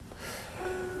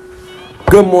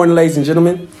Good morning, ladies and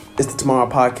gentlemen. It's the Tomorrow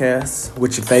Podcast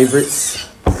with your favorites.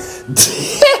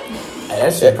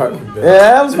 That shit perfect. Yeah,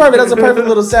 that was perfect. That's a perfect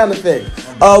little sound effect.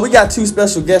 We got two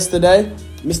special guests today.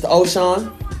 Mr.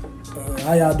 Osheaun.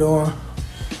 How y'all doing?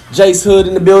 Jace Hood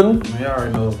in the building. Man, y'all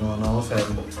already know what's going on. What's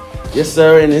happening? Yes,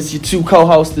 sir. And it's your two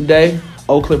co-hosts today,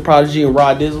 Oak Cliff Prodigy and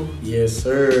Rod Dizzle. Yes,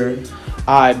 sir.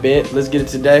 I bet. Let's get it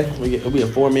today. It'll be a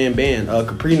four-man band.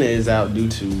 Caprina is out due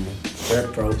to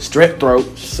strep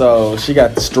throat. So she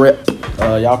got the strep.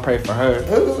 Y'all pray for her.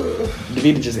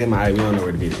 Davita just MIA. We don't know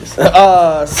where Davita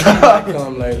is.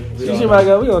 Come later. She might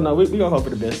go. We don't know. We gonna hope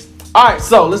for the best. All right.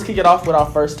 So let's kick it off with our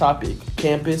first topic: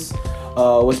 campus.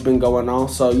 What's been going on?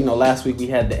 So last week we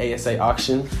had the ASA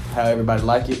auction. How everybody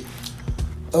like it?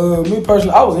 Me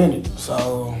personally, I was in it.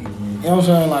 So you know what I'm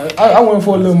saying? Like I went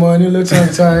for a little money, a little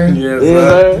time. Yes,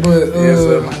 sir. But Yes,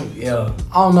 sir. Yeah.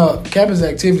 I don't know. Campus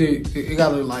activity, it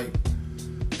gotta like,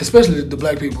 especially the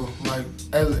black people, like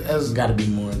as Gotta be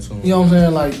more in tune. you know what I'm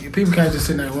saying? Like people can't just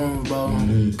sit in their rooms, bro.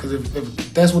 Because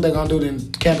if that's what they're gonna do,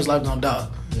 then campus life gonna die.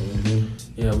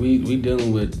 Yeah, we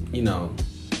dealing with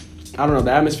I don't know.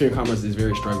 The atmosphere of commerce is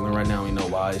very struggling right now. We know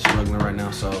why it's struggling right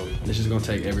now. So it's just gonna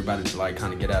take everybody to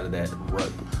kind of get out of that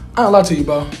rut. I don't lie to you,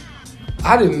 bro.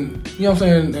 I didn't, you know what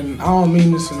I'm saying? And I don't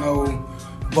mean this in no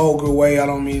vulgar way. I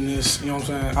don't mean this, you know what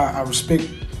I'm saying? I respect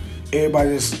everybody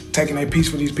that's taking their piece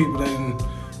for these people that didn't,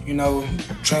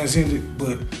 transcended.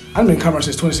 But I've been in commerce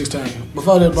since 2016.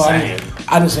 Before that, bro, I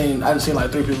didn't seen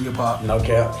like 3 people get popped. No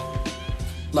cap.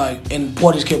 Like, and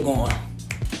parties kept going.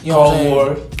 You know what I'm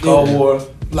saying? Cold War.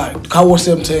 Like, Cold War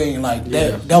 17, like,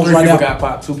 that was 3 right people out. got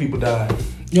popped, 2 people died.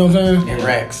 You know what I'm saying? In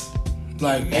racks.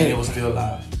 Like, And it was still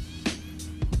alive.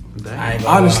 I ain't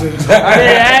honestly. I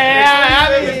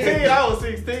was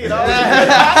 16. I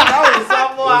was a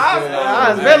sophomore.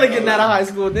 I was barely getting out of high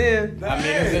school then. I mean,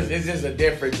 it's just a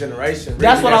different generation. Really.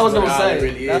 That's what I was gonna all say. it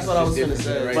really That's is. what I It's was just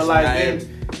gonna different say. generation.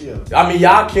 But like, I mean,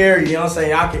 y'all carry, you know what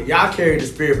I'm saying? Y'all carry the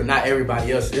spirit, but not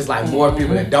everybody else. It's like more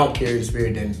people that don't carry the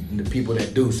spirit than the people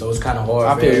that do. So it's kind of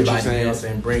hard for everybody, you know what I'm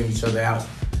saying, bring each other out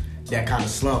that kind of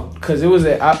slump. Because it was,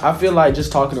 I feel like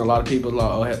just talking to a lot of people, a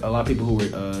lot of people who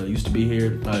were used to be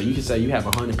here, you can say you have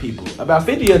 100 people. About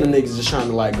 50 of the niggas just trying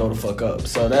to go the fuck up.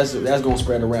 So that's gonna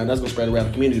spread around. That's gonna spread around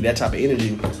the community, that type of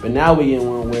energy. But now we in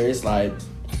one where it's like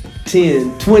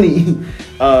 10, 20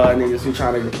 niggas who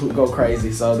trying to go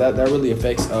crazy. So that really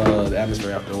affects the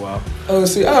atmosphere after a while.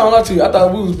 See, I don't lie to you. I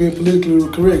thought we was being politically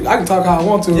correct. I can talk how I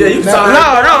want to. Yeah, you can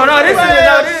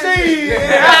talk.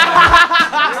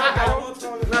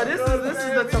 This is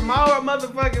the Tomorrow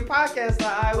motherfucking podcast.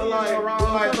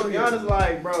 To be honest,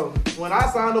 bro, when I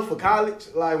signed up for college,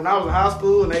 when I was in high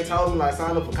school and they told me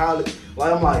sign up for college,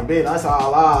 I'm like, bitch, that's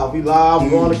all live. We live. I'm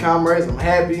going to commerce. I'm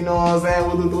happy. You know what I'm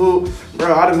saying?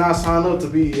 Bro, I did not sign up to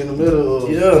be in the middle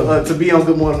of to be on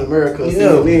Good Morning America.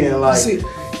 CNN, See,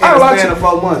 I don't lie to you.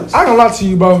 4 months. I don't lie to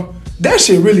you, bro. That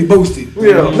shit really boosted.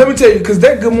 Yeah. Let me tell you, because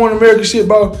that Good Morning America shit,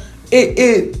 bro,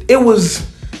 it was.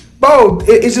 Bro,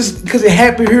 it's just because it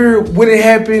happened here when it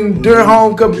happened during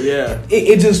homecoming. Yeah,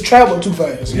 it just traveled too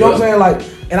fast. You know what I'm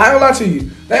saying? And I don't lie to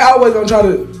you, they always gonna try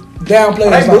to downplay They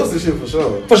that. boosted shit for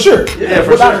sure. For sure. Yeah,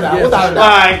 for without sure. a doubt. Yeah. Without a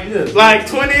doubt. Like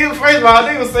 20. First of all,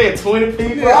 they was saying 20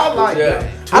 people. I was like,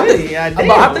 20.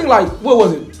 I think what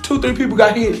was it? 2-3 people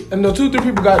got hit, and 2-3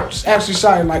 people got actually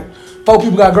shot, and 4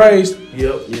 people got grazed.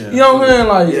 Yep. You know what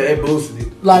I'm saying? Yeah, it boosted it.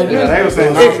 They were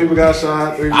saying 9 people got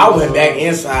shot. 3 I went back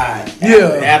inside.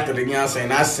 After the, you know what I'm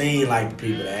saying? I seen the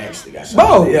people that actually got shot.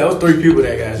 Bro. Yeah, it was 3 people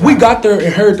that got shot. We got there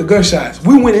and heard the gunshots.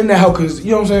 We went in that house because,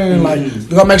 you know what I'm saying?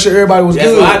 We gotta make sure everybody was That's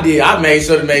good. what I did. I made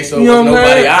sure to make sure You know what I'm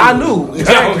nobody saying? I knew.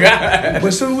 Exactly. Oh, God. But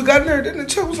as soon as we got there, then the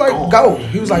chick was like, go.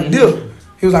 He was like, deal.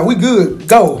 He was like, we good,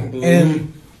 go.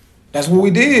 And that's what we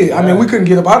did. I mean, we couldn't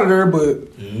get up out of there, but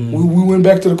we went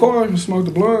back to the car and smoked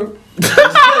the blunt.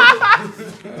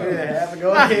 Have to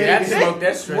go ahead. You had to smoke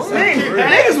that stress.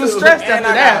 niggas was stressed after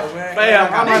that.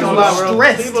 Fam, I'm not gonna lie, bro.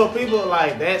 Stressed. People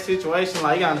like that situation, you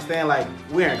gotta understand,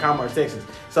 we're in Commerce, Texas.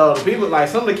 So the people,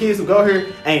 some of the kids who go here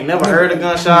ain't never heard a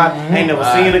gunshot, ain't never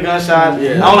seen a gunshot.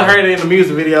 I only heard it in the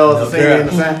music videos and seen it in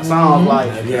the songs.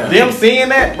 Them seeing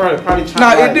that, bro, probably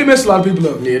trying Nah, it did mess a lot of people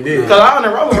up. Yeah, it did. Because I on the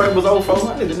roller rate was over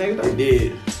 400, the nigga. It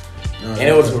did. And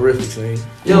it was a horrific scene.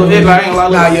 Yo, it ain't a lot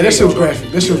of that shit was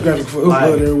graphic. That shit was graphic. It was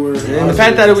blood everywhere. And the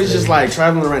fact that it was just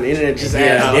traveling around the internet, just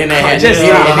then they had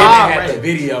the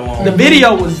video on. The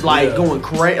video was going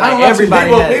crazy.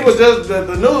 Everybody people just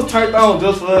the news turned on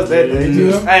just for us that day.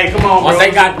 Hey, come on, bro.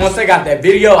 Once they got that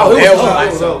video, it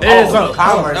was up.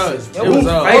 Commerce. It was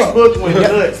Facebook went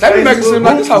nuts. That be making it seem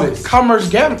like this whole Commerce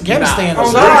Afghanistan or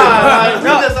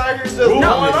something.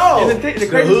 No. And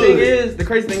the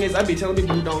crazy thing is, I be telling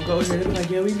people who don't go here, here. They be like,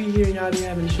 yeah, we be here and y'all be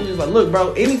having shooters. Like, look,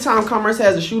 bro, anytime QueMerce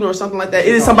has a shooter or something like that,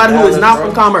 it is somebody who is not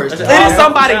from QueMerce. It is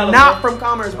somebody not from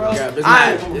QueMerce, bro.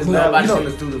 It's nobody from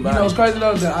the student body. You know what's crazy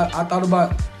though? That I thought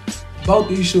about both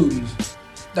these shootings.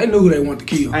 They knew who they wanted to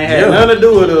kill. Ain't had nothing to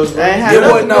do with us. They ain't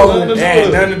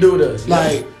nothing to do with us.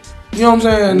 Like, you know what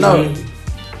I'm saying? No.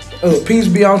 Peace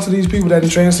be on to these people that done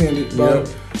transcended, bro.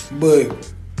 But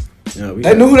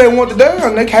they knew who they wanted to die,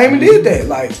 and they came and did that.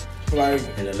 Like.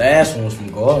 And the last one was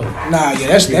from God. Nah, yeah,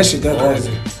 that shit, that's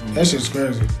crazy. That shit's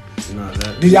crazy. Nah,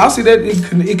 did y'all see that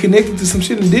it connected to some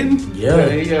shit and didn't? Yeah,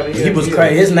 he was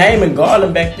crazy. His name in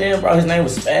Garland back then, bro. His name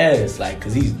was Spaz, like,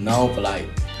 cause he's known for like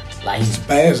he's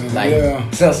spazzing, like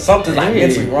something like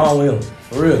mentally wrong with him,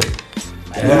 for real.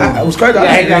 It was crazy.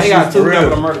 He got 2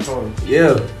 capital murder charges.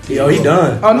 Yeah. Yo, he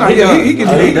done. Oh no, he can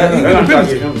do it. He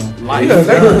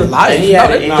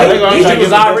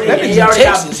already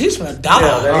got. He's finna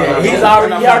die. He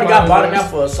already got bought out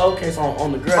for a soul case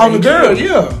on the girl. On the girl,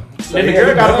 yeah. Then the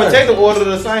girl got a protective order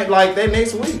the same like that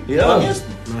next week. Yeah.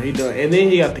 No, he done. And then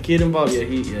he got the kid involved. Yeah,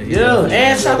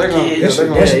 and shot the kid.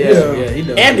 Yeah, he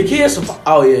done. And the kids.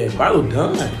 Oh yeah, bro,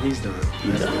 done. He's done.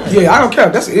 Yeah, I don't care.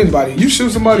 That's anybody. You shoot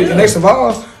somebody and they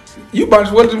survive, you might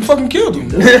as well have fucking killed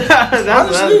them.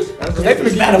 Honestly, they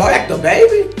finna matter of fact, the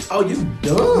baby. Oh, you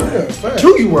done? Yeah,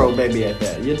 2-year-old baby at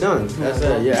that. You're done. That's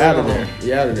it. You're out of there.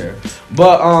 You're out of there.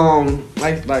 But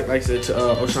like I said to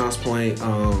Osheaun's point,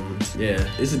 yeah,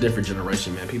 it's a different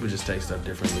generation, man. People just take stuff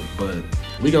differently. But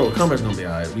QueMerce gonna be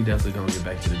alright. We definitely gonna get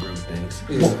back to the groove of things.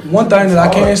 Yeah. One thing that I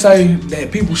can say that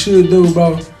people should do,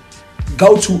 bro,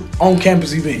 go to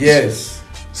on-campus events. Yes.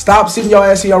 Stop sitting your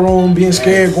ass in your room, being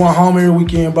scared, going home every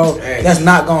weekend, bro. That's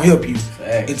not gonna help you.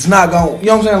 It's not gonna, you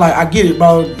know what I'm saying? Like, I get it,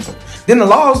 bro. Then the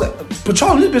laws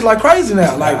patrolling this bitch like crazy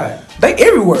now. Like, they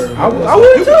everywhere. I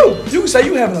would too. You can say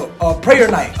you having a prayer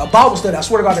night, a Bible study. I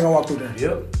swear to God, they gonna walk through there.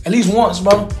 Yep. At least once,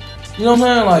 bro. You know what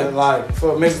I'm saying? Like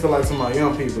for mixed to like some of my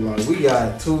young people, like we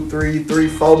got 2, 3,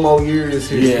 4 more years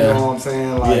here. Yeah. You know what I'm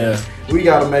saying? Like we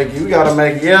gotta make it. We gotta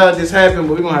make it. Yeah, this happened,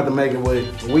 but we gonna have to make it what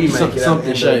we make it at the end of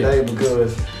the day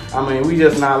because. I mean, we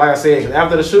just not, like I said, cause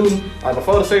after the shooting, like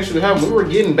before the sex shooting happened, we were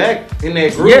getting back in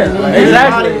that group. Yeah,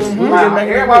 exactly.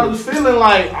 Everybody was feeling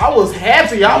like, I was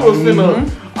happy. I was finna,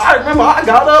 I remember I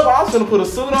got up, I was finna put a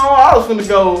suit on, I was feeling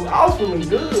good.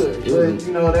 But,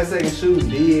 you know, that second shooting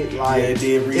did, like, it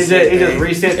just reset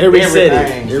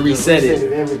everything. It reset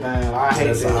it. Everything. I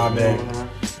hate that.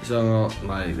 So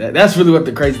like that's really what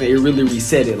the crazy thing. It really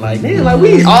reset it. Like man, like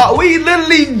we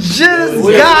literally just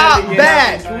got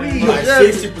back. We like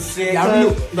 60%.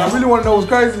 Y'all really want to know what's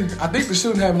crazy? I think the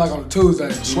shooting happened like on a Tuesday.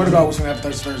 I swear to God, we gonna have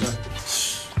Thursday.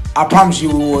 I promise you,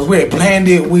 we had planned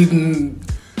it. We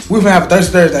gonna have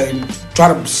Thursday.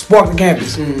 Try to spark the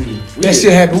campus. That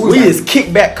shit happened. We is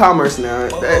kickback QueMerce now.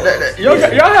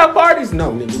 Y'all have parties?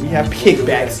 No, nigga. We have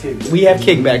kickbacks. We have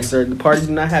kickbacks, sir. The parties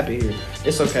do not happen here.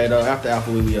 It's okay though. After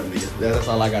Alpha, we up, nigga. That's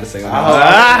all I gotta say. That's what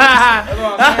I'm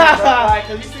saying, bro. Like,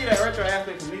 cause you see that retro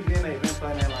aspect of me being an event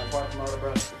planning that like party motor,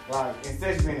 bro. Like,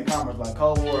 instead of being in QueMerce, like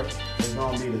Cold War is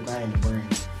gonna be the thing to bring.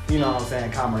 You know what I'm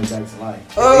saying? QueMerce back to life.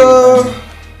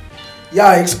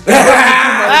 Yikes.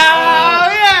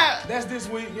 Yeah. That's this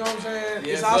week, you know what I'm saying?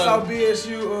 Yes, it's also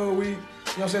BSU week. You know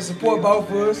what I'm saying? Support both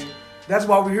of us. That's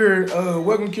why we're here.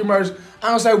 Welcome to QueMerce. I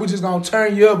don't say we just gonna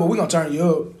turn you up, but we gonna turn you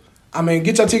up. I mean,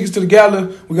 get your tickets to the gala.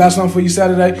 We got something for you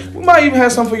Saturday. We might even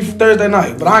have something for you for Thursday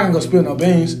night, but I ain't gonna spill no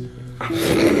beans.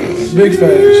 Big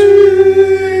fans.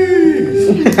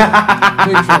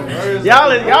 Big fans.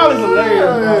 Y'all is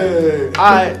hilarious, bro.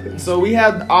 Alright, so we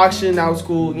had the auction. That was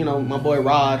cool. You know, my boy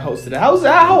Rod hosted it.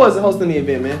 How was it hosting the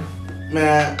event, man?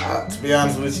 Man, to be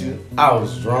honest with you, I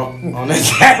was drunk on that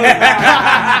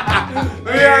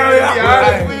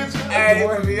I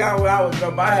was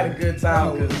drunk, but I had a good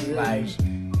time because, like,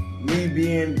 me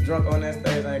being drunk on that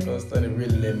stage ain't gonna study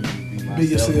really let me be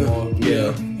myself more.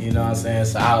 Yeah. You know what I'm saying?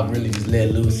 So I really just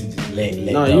let loose and just let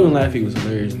No, go. you and Laffy was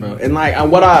hilarious, bro. And like,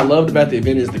 what I loved about the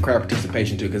event is the crowd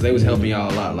participation too, because they was helping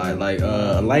y'all a lot. Like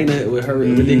Elena with her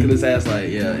ridiculous ass, like,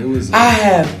 yeah, it was. I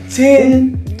have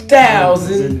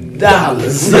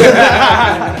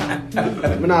 $10,000.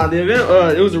 But nah, the event,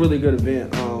 it was a really good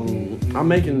event. I'm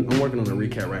working on a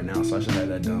recap right now, so I should have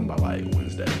that done by like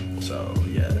Wednesday. So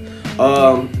yeah.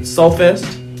 Soulfest,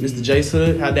 Mr. Jace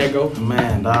Hood, how'd that go?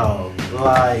 Man, dog.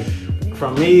 Like, for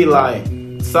me, like,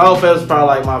 Soulfest was probably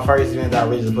like my first event that I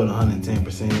really just put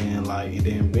 110% in. Like, and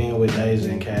then being with Deja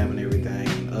and Cab and everything,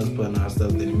 and us putting our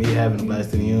stuff, then me having a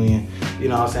blast in the union. You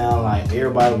know what I'm saying? Like,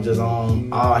 everybody was just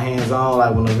on, all hands on.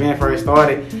 Like, when the event first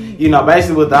started, you know,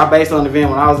 basically, I based on the event,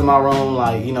 when I was in my room,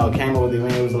 like, you know, came up with the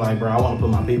event, it was like, bro, I want to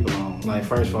put my people on. like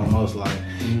first and foremost, like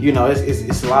you know,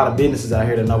 it's a lot of businesses out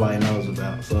here that nobody knows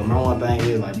about. So my one thing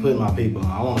is like putting my people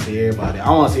on. I want to see everybody. I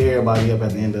want to see everybody up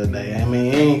at the end of the day. I mean,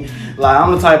 it ain't like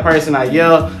I'm the type of person like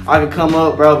I could come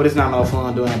up, bro, but it's not no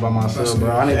fun doing it by myself,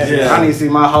 bro. I need to see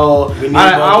my whole.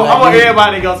 I want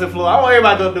everybody to go to Florida. I want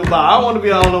everybody to go to Dubai. I want to be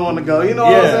the only one to go. You know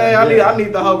what I'm saying? I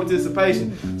need the whole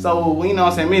participation. So you know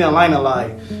what I'm saying? Me and Elena,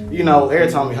 like, you know,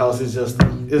 every time we host, it's just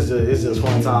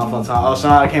fun time.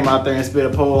 Osheaun came out there and spit a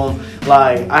poem.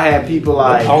 Like, I had people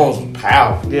like. The poems were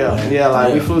powerful. Yeah.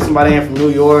 Like, we flew somebody in from New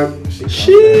York.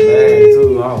 She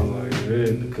too. I was like,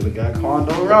 could have got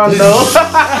Condo Rondo.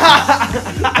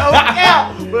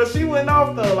 But she went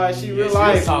off though. Like, she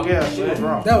realized. She was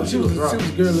raw. She was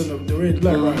girl in the red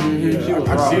black, right?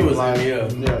 She was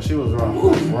raw. She was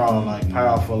raw. Like,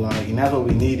 powerful. Like, and that's what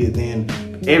we needed then.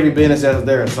 Every business that was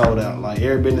there sold out. Like,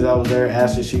 every business that was there,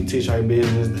 after she teach her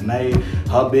business, then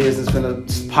her business finna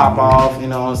pop off, you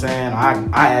know what I'm saying?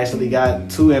 I actually got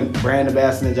 2 brand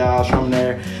ambassador jobs from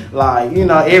there. Like, you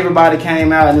know, everybody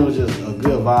came out and it was just a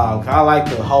good vibe. I like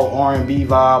the whole R&B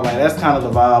vibe. Like, that's kind of the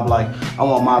vibe, like, I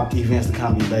want my events to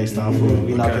kind of be based off of,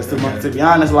 you know, because to be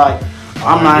honest, like,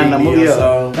 I'm not in the mood. You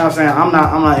know what I'm saying? I'm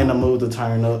not in the mood to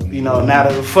turn up. You know,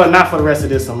 not for the rest of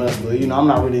this semester. You know, I'm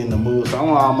not really in the mood. So I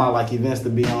want all my like events to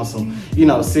be on some, you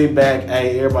know, sit back,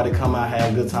 hey, everybody come out,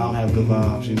 have a good time, have good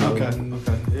vibes. You know. Okay.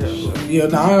 Yeah.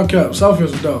 Nah, I don't care. Southfield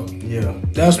was dope. Yeah.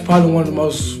 That's probably one of the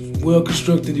most well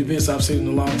constructed events I've seen in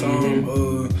a long time.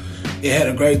 It had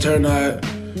a great turnout.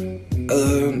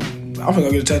 I'm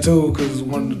gonna get a tattoo because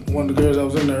one of the girls that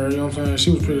was in there, you know what I'm saying, she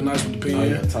was pretty nice with the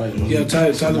pen. Tay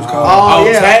was called.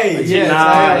 Tay.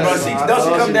 Don't she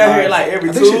come down here like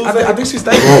every Tuesday? I think she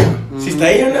stayed here. She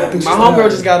stayed here now? My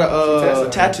homegirl just got a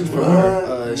tattoo from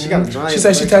her. She got a giant. She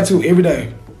said she tattoo every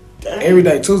day. Every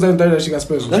day. Tuesday and Thursday she got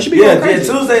special. No, she be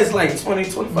Tuesday is like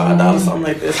 $20-$25, something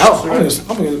like this.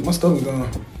 I'm gonna get my stomach gone.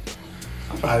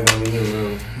 Probably gonna be here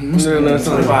real.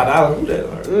 $25. Who that?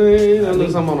 I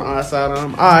look something on the outside on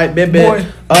him. Alright, bet. Boy.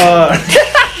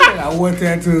 I want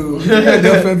tattoo.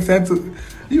 Tattoo.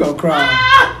 You gonna cry.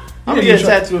 I'm gonna get a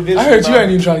tattoo eventually. I heard you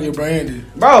ain't even trying to get branded.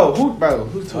 Bro, who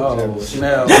told you that?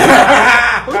 Chanel.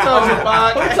 Who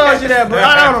told you that, bro?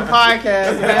 Not on the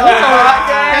podcast,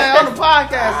 man. On the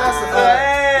podcast.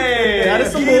 That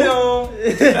is some bull.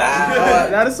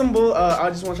 That is some bull. I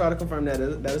just want y'all to confirm that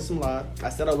is some lie. I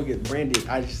said I would get branded.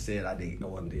 I just said I didn't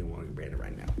want to get branded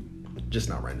right now. Just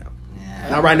not right now.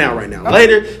 Not right now.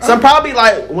 Later. So probably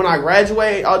like when I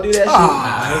graduate, I'll do that shit.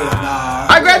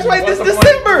 I graduate this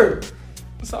December.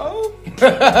 So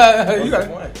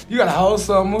you gotta hold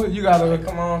something. You gotta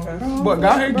come on, fam. But go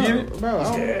ahead, get it, bro.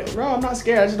 I'm not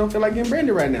scared. I just don't feel like getting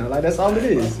branded right now. Like that's all it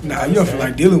is. Nah, you don't feel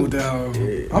like dealing with that. I'm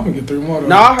gonna get 3 more.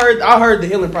 No, I heard the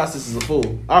healing process is a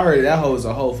fool. I heard that hoe is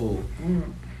a whole fool.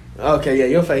 Okay, yeah,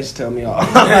 your face tell me all.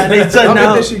 I bet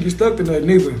that shit get stuck to nothing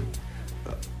neither.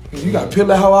 You gotta peel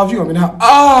that hoe off. You gonna be how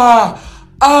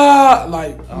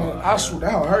I swear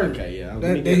that hoe hurt. Okay, yeah.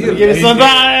 Get that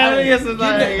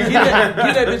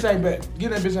bitch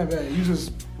ain't bad. You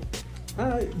just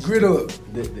grit up.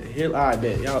 The hill. All right,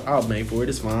 bet. Y'all, I'll make for it.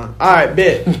 It's fine. All right,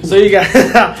 bet. So you got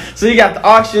the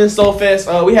auction, Soul Fest.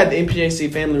 We had the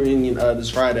MPJC family reunion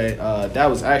this Friday. That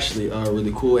was actually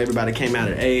really cool. Everybody came out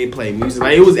at A, played music.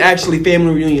 Like it was actually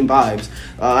family reunion vibes.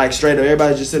 Like straight up,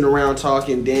 everybody just sitting around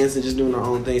talking, dancing, just doing their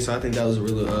own thing. So I think that was a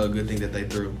really good thing that they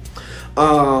threw.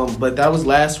 But that was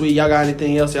last week. Y'all got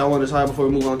anything else y'all want to talk before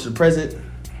we move on to the present?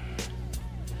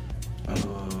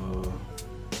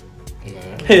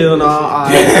 Hell no.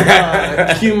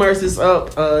 QueMerce is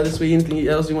up this week. Anything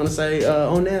else you want to say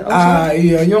on that?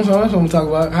 Yeah, you know what I'm saying? That's what I'm going to talk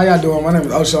about. How y'all doing? My name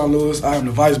is Osheaun Lewis. I am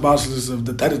the vice boss of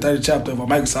the Theta Theta chapter of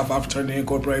Microsoft Fraternity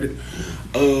Incorporated.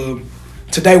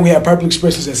 Today we have Purple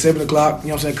Expressions at 7 o'clock. You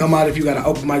know what I'm saying? Come out if you got an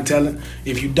open mic talent.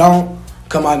 If you don't,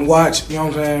 come out and watch. You know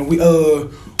what I'm saying?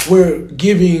 We're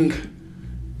giving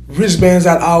wristbands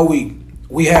out all week.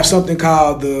 We have something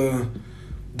called the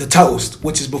Toast,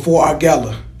 which is before our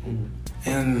gala.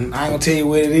 And I ain't gonna tell you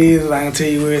what it is, I ain't gonna tell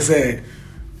you where it's at.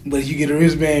 But if you get a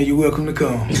wristband, you're welcome to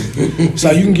come. So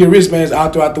you can get wristbands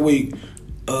out throughout the week.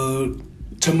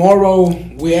 Tomorrow,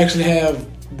 we actually have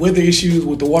weather issues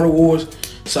with the water wars.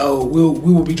 So we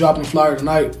will be dropping a flyer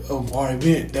tonight of our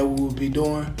event that we will be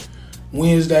doing.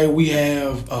 Wednesday, we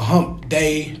have a hump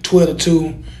day, 12 to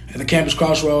 2 at the Campus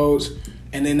Crossroads.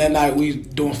 And then that night, we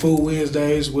doing Food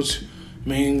Wednesdays, which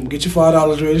Man, get your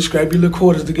 $5 ready, scrape your little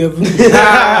quarters together,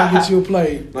 get you a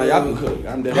plate. No, y'all can cook.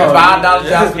 I'm definitely. That $5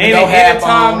 job's finna go half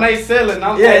Anytime on. they selling,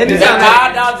 I'm That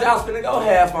 $5 job's finna go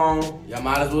half on. Y'all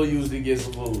might as well use it to get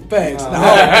some food. Thanks.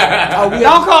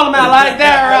 Don't call them out like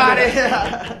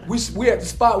that, right? We at the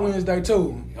spot Wednesday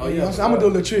too. Oh, You yeah, know what I'm saying? I'm gonna do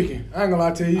a little tricky. I ain't gonna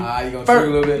lie to you. You gonna trick a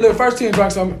little bit? Look, first 10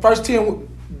 drinks on me. First 10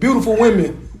 beautiful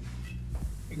women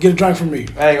get a drink from me.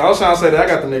 Hey, I was trying to say that I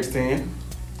got the next 10.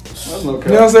 That's no You know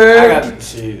what I'm saying? I got the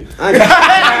shit.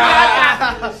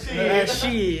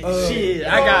 Shit.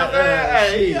 I got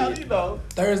shit. You know.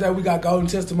 Thursday we got golden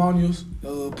testimonials.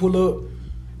 Pull up.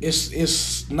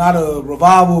 It's not a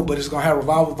revival, but it's gonna have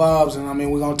revival vibes, and I mean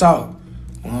we're gonna talk.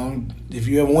 If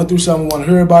you ever went through something, want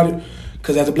to hear about it,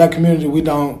 because as a black community we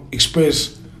don't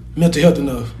express mental health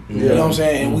enough. You know what I'm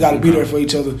saying? And we got to be there for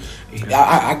each other.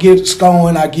 I get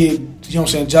scoring, I get, you know what I'm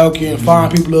saying, joking,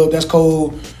 firing people up. That's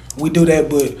cool. We do that,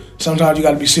 but sometimes you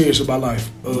got to be serious about life.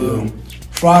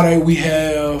 Friday we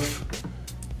have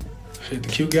the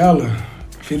Q Gala,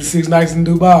 56 nights in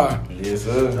Dubai. Yes,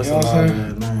 sir. You know what I'm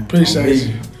saying? Appreciate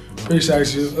you.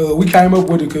 We came up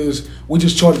with it because we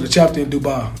just charted a chapter in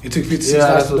Dubai. It took 56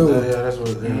 nights to do it. That's what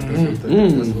I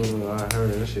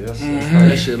heard. That shit.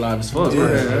 That shit live as fuck.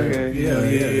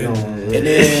 Yeah. And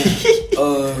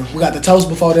then we got the toast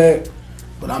before that.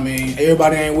 But I mean,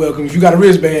 everybody ain't welcome. If you got a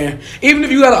wristband, even if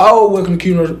you got an old welcome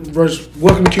to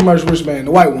QueMerce wristband,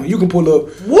 the white one, you can pull up.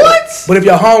 What? But if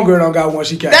your homegirl don't got one,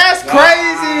 she can't. That's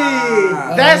crazy.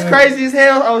 That's crazy as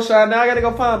hell, Osheaun. Now I gotta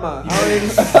go find mine.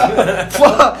 I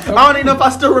don't even know if I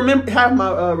still have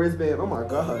my wristband. Oh my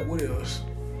god. What else?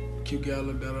 Q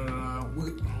Gala,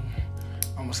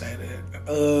 I'm gonna say that.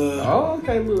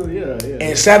 Okay, little, yeah.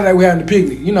 And Saturday we having the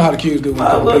picnic. You know how the kids do.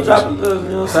 Saturday having the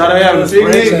picnic.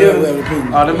 Saturday we having the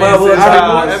picnic. Oh,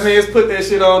 that man's put that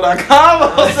shit on.com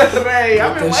on Saturday.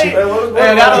 I've been waiting.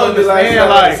 Man, I don't understand.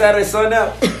 Like Saturday,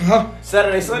 Sunday.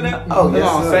 Saturday, Sunday. Oh, you know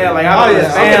what I'm yes, saying? Like I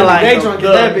understand. Like they drunk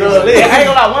that bitch. I ain't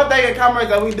gonna lie. One thing in QueMerce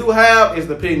that we do have is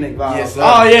the picnic vibe. Yes, sir.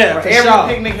 Oh yeah, for Every sure.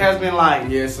 picnic has been like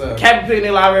Yes, sir. Captain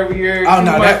Picnic live every year. Oh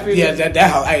no, QueMerce picnic.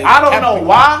 that hey, I don't know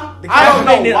why. I don't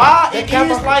know why it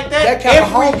is like that. That kind of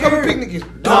Every homecoming year. picnic is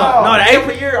No, the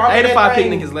every year. 85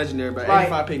 picnic is legendary, bro. Like-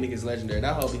 85 picnic is legendary.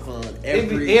 That whole be fun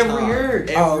Every every year. year.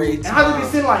 And I just be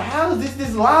sitting like, how is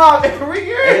this live every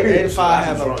year? 85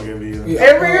 have a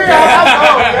Every year,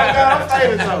 I'm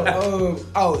famous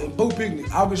though. and Boot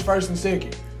Picnic, August 1st and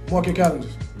 2nd. Mark your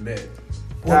calendars. Bet.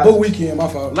 Well, Boot Weekend, my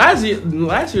fault. last year's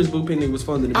boot picnic was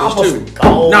fun than the I bitch almost too. go.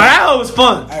 No, that hoe was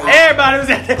fun. Hey. Everybody was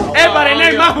at that. Everybody and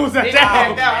their mama was at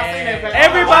that.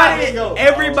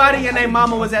 Everybody and their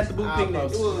mama was at the boot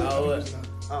picnic.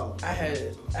 I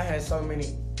had so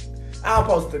many. I'll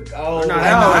post the. Oh,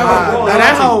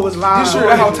 that hoe was live. This year,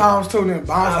 that whole Tom's too. Then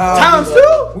Bounce House. Times two?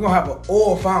 We're gonna have an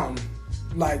oil fountain.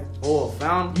 Like, Oh,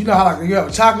 found. you know how like you have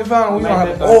a chocolate fountain? We're gonna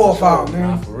have an oil fountain,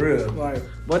 man. for real. Like,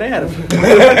 Boy, they had a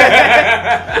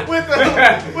with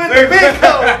the big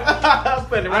coat.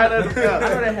 Put it right under the I cup.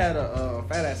 know they had a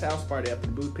fat ass house party after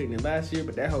the boot picnic last year,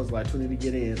 but that hoe was like 20 to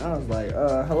get in. I was like,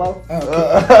 hello? I was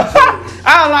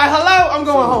like, hello, I'm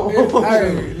going home.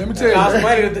 hey, let me tell I was you.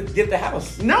 ready to get the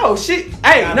house. No, hey,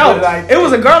 I no, feel like- it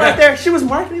was a girl out there. She was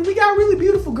marketing. We got really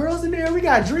beautiful girls in there. We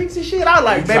got drinks and shit. I was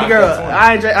like, You baby dropped girl,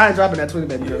 that 20. I ain't dropping that 20,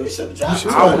 baby girl. You should have dropped.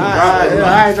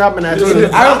 I ain't dropping that 20.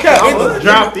 I don't care.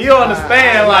 Dropped. You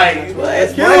understand? Like,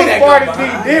 excuse party be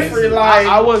different. Like,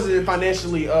 I wasn't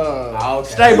financially Okay.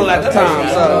 stable at the time,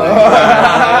 so.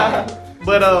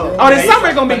 but This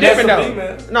summer gonna be But that's different a though.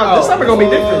 female. No, this summer gonna be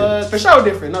different. what? For sure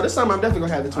different. No, this summer I'm definitely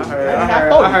gonna have the 20.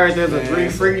 I heard there's a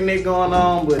Greek freak going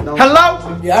on, but don't. Hello?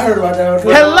 Yeah, I heard about that.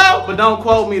 Hello? But don't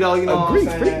quote me though, you know what I'm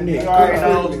saying? Freak You already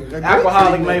know. Greek freak.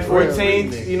 Alcoholic May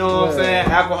 14th, you know what I'm saying?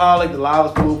 Alcoholic, the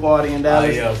loudest pool party in Oh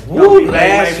Dallas. yeah. Woo,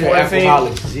 Last year, May 14th.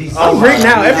 alcoholic. Jesus. I'm Greek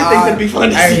now. Everything's gonna be fun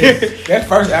this Hey, year. that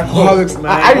first alcoholics,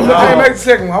 I didn't make the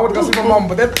second one. I would go see my mom,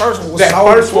 but that first one was That so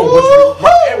first one cool.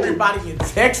 was everybody in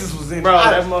Texas was in. Bro,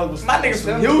 I- that mug was my niggas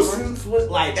from Houston,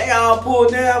 like they all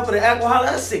pulled down for the alcohol.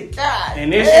 I said, God.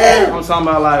 And this year, I'm talking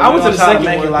about like, I went to we the gonna try to second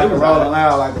make one. it like It a was rolling alright.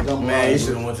 loud, like a jump. Man, you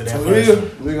should have went to that For first. real.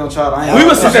 We're gonna try to. We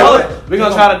was We're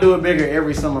gonna try to do it bigger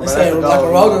every summer. They Bro. say That's the like goal,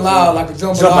 a rolling loud, like a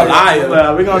jambalaya. Jambalaya.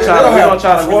 Well, we're gonna They try. don't We're have gonna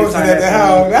try to really performances turn at the that.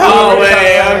 house. Oh, wait,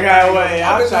 okay,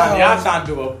 I've been y'all trying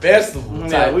to do a festival.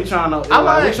 Yeah, we trying to.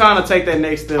 like- we trying to take that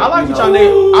next step. I like you what know.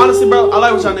 y'all niggas. Honestly, bro, I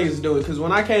like what y'all niggas is doing. Because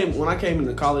when I came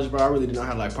into college, bro, I really didn't know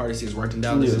how like party scenes worked in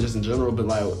Dallas, just in general. But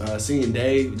like seeing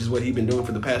Dave, just what he been doing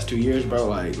for the past 2 years, bro.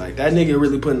 Like that nigga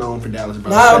really putting on for Dallas,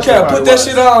 bro. Nah, Especially okay, put that party-wise.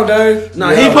 shit on, dude. Nah,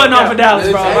 he putting on for Dallas,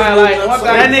 bro. Yeah. Like, One thing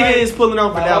that I can nigga say- is pulling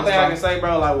on for Like, one Dallas, thing I bro. can say,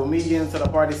 bro, like with me getting to the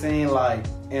party scene, like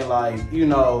and like you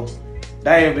know,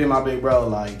 Dave been my big bro.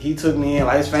 Like, he took me in,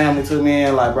 like, his family took me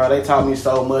in. Like, bro, they taught me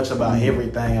so much about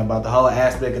everything, about the whole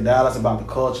aspect of Dallas, about the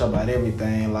culture, about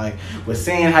everything. Like, with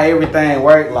seeing how everything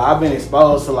worked, like, I've been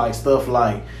exposed to, like, stuff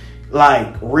like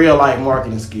real life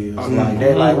marketing skills. Like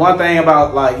that. Like, one thing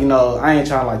about, like, you know, I ain't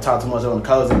trying to like talk too much on the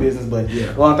codes and business, but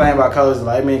one thing about codes is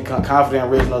like, I mean,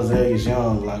 confident, rich, no zealous,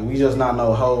 young. Like, we just not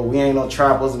no hoe. We ain't no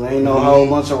trappers. We ain't no whole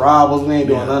bunch of robbers. We ain't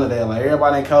doing none of that. Like,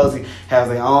 everybody in Cozy has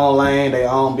their own lane, their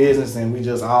own business, and we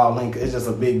just all link. It's just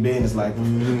a big business. Like,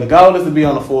 the goal is to be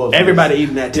on the forefront. Everybody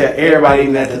eating that table. Yeah, everybody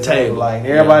eating at the table. Like,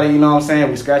 everybody, you know what I'm saying?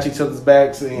 We scratch each other's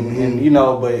backs, and you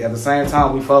know, but at the same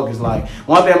time, we focus. Like,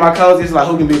 one thing about Cozy is like,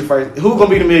 who can be the first? Who gonna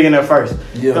be the millionaire first?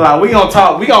 Yeah. Like, we gonna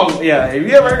talk. If you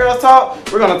ever heard us talk,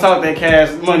 we're gonna talk that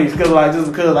cash money. Cause like,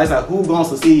 just because, like, it's like, who gonna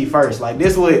succeed first? Like,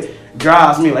 this what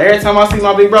drives me. Like, every time I see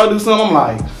my big bro do something, I'm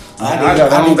like, I got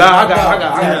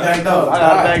back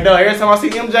door. Every time I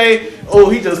see MJ,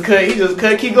 he just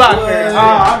cut Key Glock there.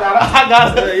 I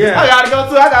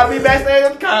gotta be backstage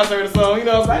at the concert or something. You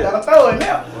know what I'm saying? I gotta throw it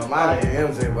now. Well, my name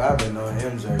MJ, but I've been knowing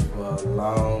MJ for a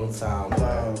long time,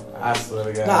 bro. I swear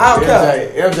to God.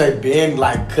 MJ been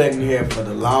like cutting hair for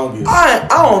the longest. I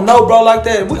don't know, bro, like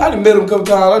that. I done met him a couple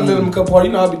times. I met him a couple parties.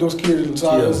 You know, I be doing security and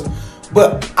times.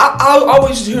 But I always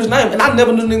used to hear his name, and I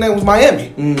never knew the name was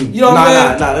Miami. You know what I'm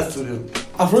saying? Nah, that's too different.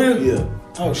 Oh, for real? Yeah.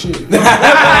 Oh, shit.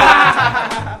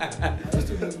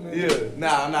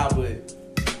 Nah, but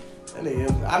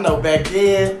I know back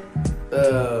then,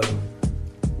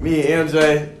 me and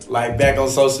MJ, like, back on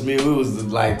social media, we was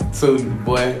like two,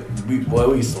 we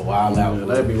used to wild out.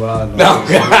 That'd be wild. No.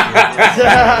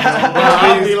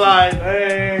 I'd be like,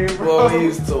 hey, bro. Boy, we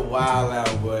used to wild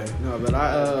out, boy. No, but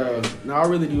I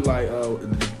really do like the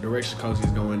direction Cozy's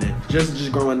going in.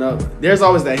 Just growing up, there's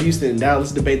always that Houston and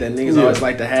Dallas debate that niggas always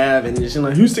like to have, and just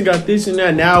like, Houston got this and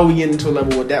that. Now we get into a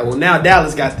level with that. Well, now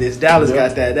Dallas got this, Dallas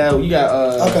got that. You got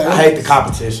okay. I hate the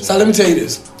competition. So let me tell you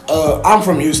this. I'm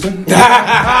from Houston.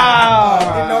 I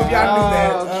didn't know if y'all knew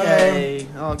that.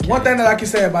 Okay. One thing that I can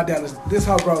say about Dallas, this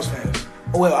whole grows fast.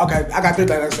 Well, okay, I got 3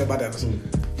 things I can say about Dallas.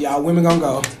 Y'all women gonna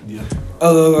go. Yeah.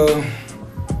 Y'all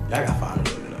got fine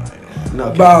women.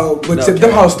 No, bro, but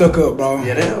them hoes stuck up, bro.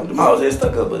 Yeah, them hoes they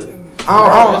stuck up, but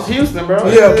it's Houston, bro.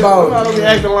 Yeah, bro. I'm not gonna be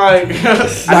acting like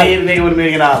I need a nigga with $1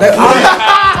 million.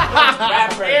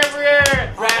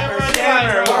 Rapper,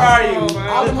 scammer, where are you?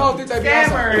 All them hoes think they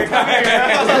Scammer.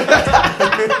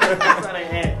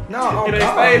 No, they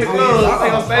stay in the club. They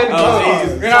gonna stay in the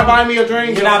club. You're not buying me a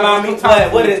drink. You're not buying me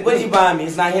what you buying me?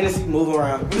 It's not Hennessy. Move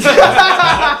around.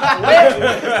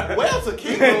 Well,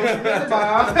 tequila.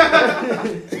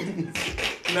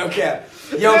 No cap.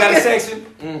 You don't got a section?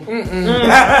 You're in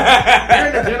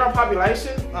the general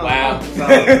population? Wow.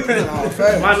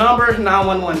 My number is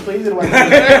 911. Please do it.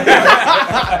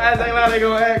 That's how they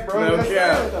gonna act, bro. No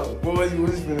cap. What was you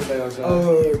finna say on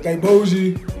show? They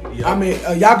bougie. Yep. I mean,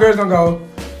 y'all girls gonna go.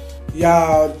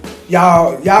 Y'all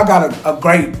got a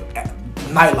great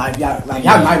nightlife. Y'all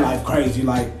nightlife crazy.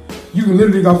 Like, you can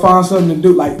literally go find something to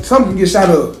do. Like, something get shot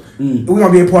up. We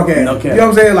gonna be at Park Ave. Okay. You know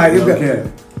what I'm saying? Like,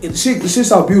 it's shit's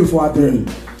so beautiful out there.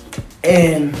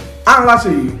 And I don't lie to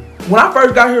you. When I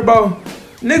first got here, bro,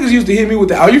 niggas used to hit me with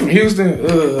that. Oh, you from Houston? You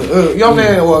know what I'm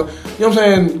saying? Or, you know what I'm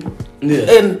saying?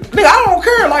 Yeah. And nigga, I don't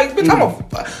care. Like, bitch, I'm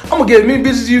gonna get as many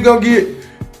bitches you gonna get,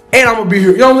 and I'm gonna be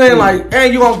here. You know what I'm saying? Like,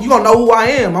 and you gonna know who I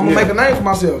am. I'm gonna make a name for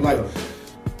myself. Like,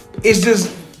 it's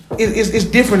just it's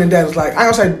different in Dallas. Like, I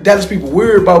don't say Dallas people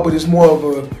weird, bro, but it's more of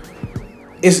a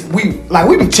we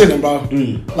be chilling, bro.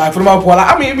 Like, for the most part, like,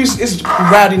 I mean, it's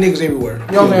rowdy niggas everywhere.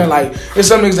 You know what I'm saying? Like, it's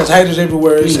some niggas that's haters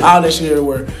everywhere. It's all that shit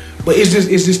everywhere. But it's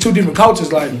just 2 different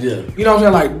cultures. Like, you know what I'm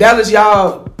saying? Like, Dallas,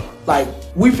 y'all, like,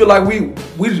 we feel like we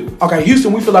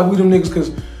Houston, we feel like we them niggas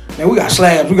because, man, we got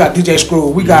Slabs, we got DJ Screw,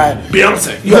 we got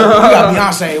Beyonce. We got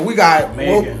Beyonce, we got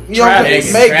Megan.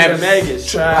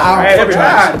 Travis.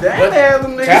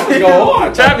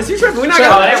 Travis, you tripping. We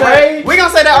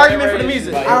gonna say that argument for the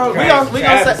music.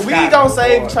 We gonna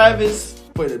save Travis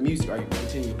for the music argument.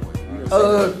 Continue point.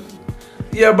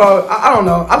 Yeah, bro. I don't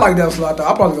know. I like Dallas a lot though.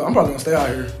 I'm probably gonna stay out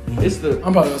here. I'm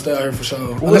probably gonna stay out here for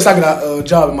sure. Unless I get a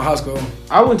job in my high school.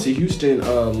 I went to Houston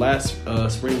last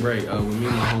spring break with me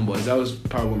and my homeboys. That was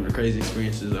probably one of the crazy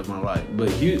experiences of my life. But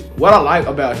what I like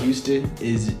about Houston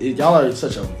is y'all are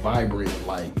such a vibrant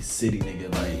like city, nigga.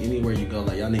 Like, anywhere you go,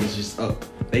 like, y'all niggas just up.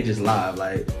 They just live.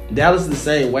 Like, Dallas is the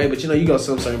same way, but you know, you go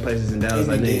some certain places in Dallas,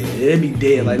 like, nigga, it'd be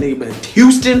dead. Like, nigga, but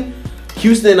Houston,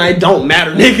 I don't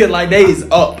matter, nigga. Like, they is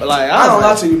up. Like, I don't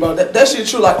lie to you, bro. That shit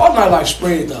true. Like, all night like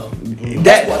spread though.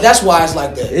 That's why it's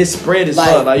like that. It's spread as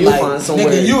fuck. Like, you'll find somewhere.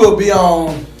 Nigga, you will be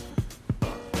on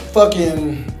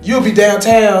fucking, you'll be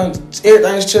downtown,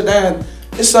 everything's shut down.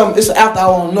 It's an after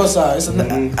hour on the north side. It's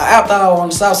an after hour on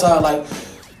the south side. Like,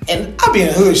 and I be in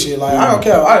the hood shit. Like, I don't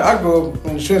care. I grew up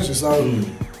in the trenches, so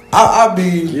I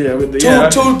be with the,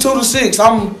 2 to 6.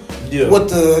 I'm with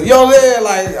the, you know what I'm saying?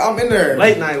 Like, I'm in there.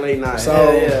 Late night.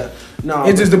 So, no,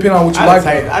 it just depends on what you like.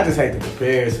 I just hate the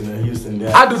comparison to Houston.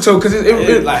 I do too, because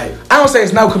it like, I don't say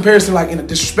it's no comparison like in a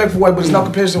disrespectful way, but it's no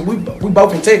comparison. We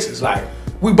both in Texas. Like,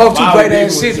 we both two great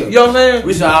ass cities. You know what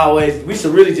I'm saying? We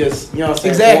should really just, you know what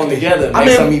I'm saying, exactly. form together and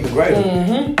make something even greater.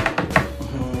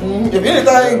 If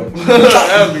anything,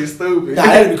 that would be stupid. Nah,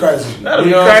 that'd be crazy. That'd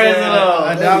be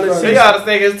crazy. You gotta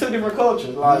think it's 2 different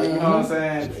cultures. Like, you know what I'm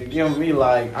saying? Giving me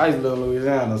like, I used to live in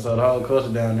Louisiana, so the whole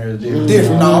culture down there is different.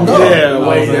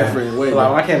 Way different. Like,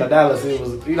 when I came to Dallas, it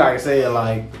was, you like I said,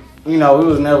 like, you know, we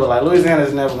was never like,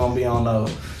 Louisiana's never gonna be on no.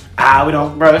 We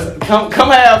don't, bro. Come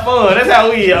have fun. That's how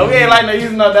we are. We ain't like no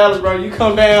using no Dallas, bro. You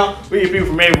come down, we get people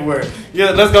from everywhere. Yeah,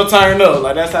 let's go turn up.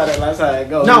 Like that's how it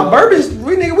goes. No, Bourbon.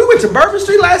 We went to Bourbon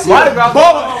Street last year. Mardi Gras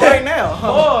right now.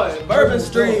 Boy, Bourbon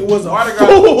Street was Mardi Gras.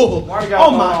 Oh my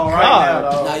god. Right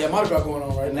now, nah, Mardi Gras going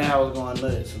on right now. Now it's going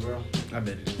nuts, bro. I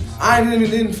bet it is. I ain't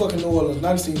even in fucking New Orleans.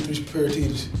 Not seen 3 pair of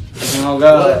titties. Oh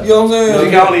God. You know what I'm saying?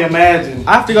 You can only imagine.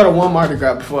 I have to go to one Mardi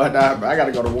Gras before I die, bro. I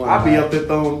gotta go to one. I be up there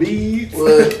throwing beads.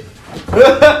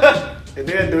 And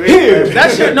then do it.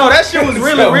 That shit was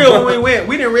really real when we went.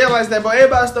 We didn't realize that, but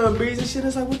everybody's throwing beads and shit.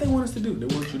 It's like, what they want us to do? They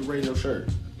want you to raise your shirt.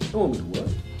 They want me to what?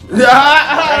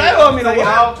 They want me to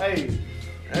what?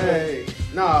 Hey.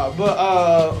 Nah,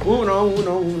 but moving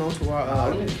on to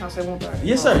our. Can I say one thing?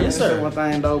 Yes, sir. One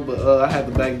thing though, but I had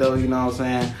the back door. You know what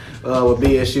I'm saying? With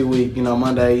BSU week, you know,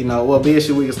 Monday. You know, well,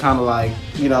 BSU week is kind of like,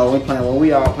 you know, when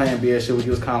we all playing BSU week, it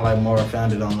was kind of like more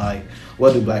founded on like,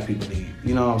 what do black people need?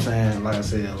 You know what I'm saying? Like I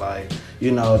said, like, you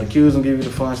know, the Q's gonna give you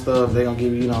the fun stuff. They gonna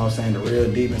give you, you know what I'm saying, the real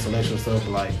deep intellectual stuff.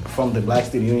 Like from the Black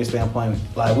Student Union standpoint,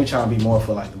 like we trying to be more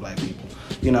for like the black people.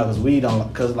 You know,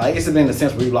 because like it's been the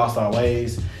sense where we lost our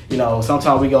ways. You know,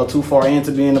 sometimes we go too far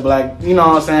into being the black. You know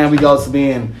what I'm saying? We go to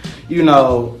being, you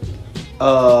know,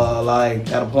 like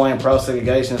at a point pro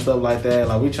segregation and stuff like that.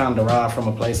 Like we trying to derive from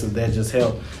a place that just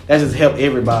help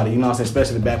everybody. You know what I'm saying?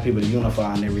 Especially the black people to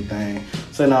unify and everything.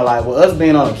 So, you know, like, with us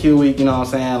being on a Q week, you know what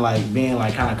I'm saying, like, being,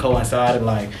 like, kind of coincided,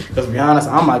 like, because to be honest,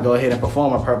 I might go ahead and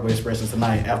perform a Purple Expression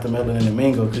tonight after Melanin and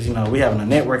Mingle, because, you know, we having a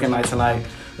networking night tonight.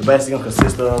 It's basically going to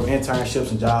consist of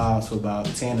internships and jobs for about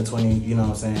 10 to 20, you know what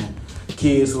I'm saying,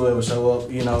 kids, whoever show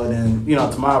up, you know, and then, you know,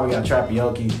 tomorrow we got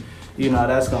Trapioki. You know,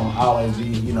 that's going to always be,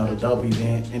 you know, the dope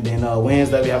event. And then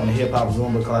Wednesday we having a hip-hop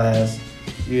Zumba class.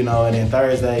 You know, and then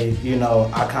Thursday, you know,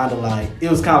 I kind of like, it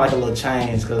was kind of like a little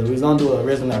change because we was going to do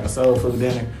originally like a soul food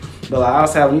dinner. But like I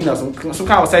was having, you know, some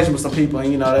conversation with some people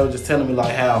and, you know, they were just telling me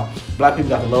like how black people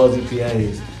got the lowest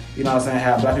GPAs. You know what I'm saying?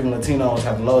 How black people and Latinos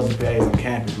have the lowest GPAs on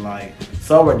campus. Like,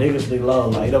 so ridiculously low.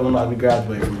 Like, it doesn't look like we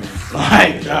graduated from it.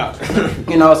 Like,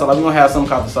 you know, so like we're going to have some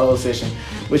kind of soul session,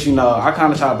 which, you know, I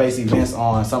kind of try to base events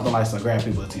on something like to grab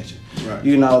people's attention. Right.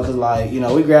 You know, because, like, you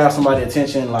know, we grab somebody's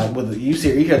attention, like, with you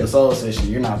hear the soul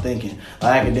session, you're not thinking.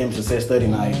 Like, academic success study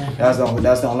night, that's gonna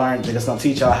learn, that's gonna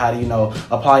teach y'all how to, you know,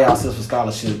 apply yourselves for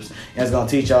scholarships. And it's gonna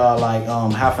teach y'all, like,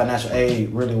 how financial aid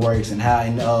really works and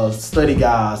how study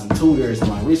guides and tutors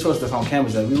and, like, resources that's on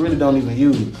campus that we really don't even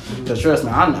use. Because, trust me,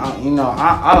 I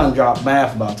done dropped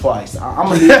math about twice. I'm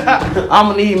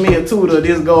gonna need me a tutor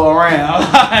this go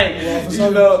around. Like,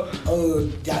 you know.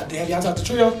 Have y'all talked to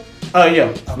Trio? Yeah.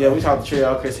 Okay. Yeah, we talked to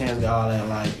Trio, Chris Hansby, all that,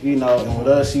 like, you know, and with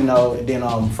us, you know, and then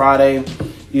Friday,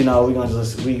 you know, we gonna gonna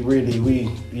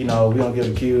give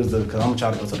the cues because I'm gonna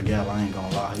try to go to the gala, I ain't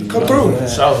gonna lie. Come through.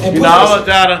 So, you know, I'm gonna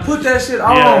try to put that shit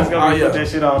on. Yeah, put that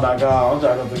shit on, I'm trying to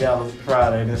go to the gala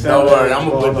Friday. And Saturday, don't worry, I'm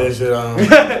gonna put that shit on.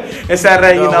 And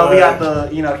Saturday, you know, we got the,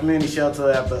 you know, community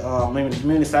shelter at the,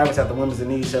 community service at the Women's in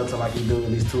Need shelter like we do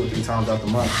at least 2 or 3 times out the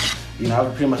month. You know,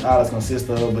 that's pretty much all it's consist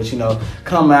of. But, you know,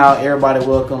 come out, everybody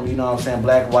welcome, you know what I'm saying,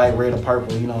 black, white, red, or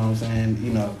purple, you know what I'm saying,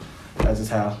 you know. That's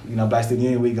just how, you know, Black Student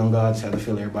Union Week gonna go. I just have to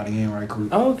fill everybody in right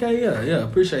quick. Okay, yeah,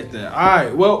 appreciate that. All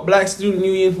right, well, Black Student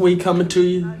Union Week coming to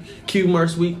you.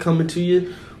 QueMerce Week coming to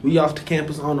you. We off the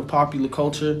campus on the popular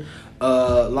culture.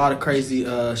 A lot of crazy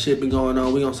shit been going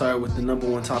on. We gonna start with the number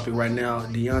one topic right now,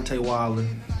 Deontay Wilder.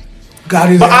 Got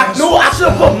his ass. I should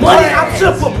have put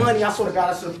money. I swear to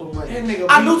God, I should have put money.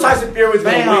 I knew Tyson Fury was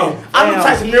gonna win. I knew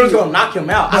Tyson Fury was gonna knock him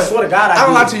out. I swear to God, I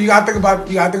don't lie to you. You gotta think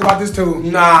about this too.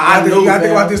 Nah, I knew. You gotta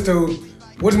think about this too.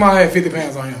 What's my had 50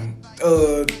 pounds on him?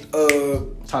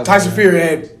 Tyson Fury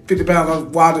had 50 pounds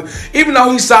on Wilder. Even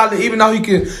though he's solid, even though he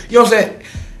can, you know what I'm saying?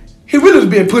 He really was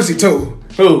being pussy too.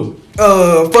 Who?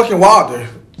 Fucking Wilder.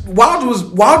 Wilder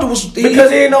was because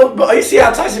he ain't no. You see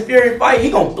how Tyson Fury fight? He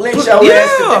gonna flinch your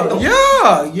ass.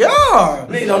 Yeah.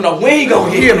 Nigga don't know when he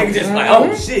gonna hit. Nigga just like,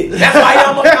 oh shit. That's why he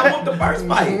almost got whooped the first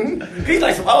fight. He's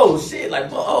like, oh shit, like,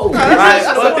 oh. That's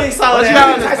a big solid. But you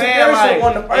Tyson understand, Fury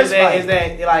won the first fight. Is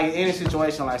that like in any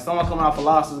situation, like someone coming off a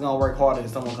loss is gonna work harder than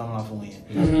someone coming off a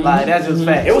win. Like that's just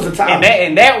fact. It was a time.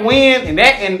 And that win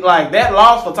and like that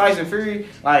loss for Tyson Fury,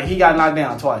 like he got knocked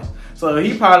down twice. So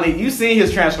he probably, you seen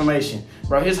his transformation,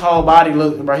 bro. His whole body he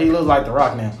looks like The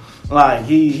Rock now. Like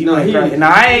he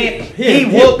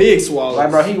whooped big swallows.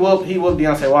 Like bro, he whooped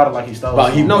Deontay Wilder like he stole.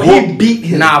 But he beat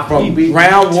him. Nah, from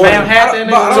round one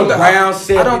to round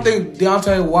 7. I don't think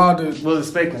Deontay Wilder was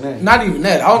expecting that. Not even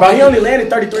that. But he only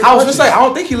landed 33 punches. I was just saying, I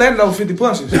don't think he landed over 50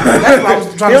 punches. That's what I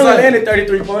was trying he to say. only landed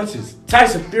 33 punches.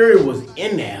 Tyson Fury was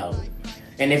in that hole.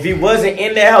 And if he wasn't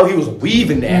in that hole, he was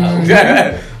weaving that hole.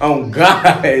 Oh,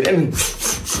 God.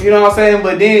 You know what I'm saying?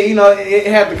 But then, you know, it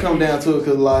had to come down to it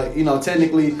because, like, you know,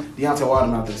 technically, Deontay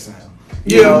Wilder not that sound.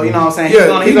 You know what I'm saying?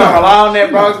 He's gonna rely on that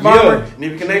Bronx bomber, and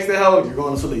if you connect that hole, you're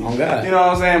going to sleep. Oh, God. You know what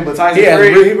I'm saying? But Tyson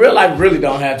Fury, he really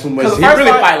don't have too much. He really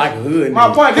fight like a hood.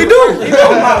 My point, He do. He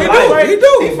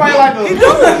fight like a hood. He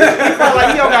fight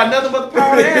like he don't got nothing but the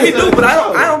power. He do, but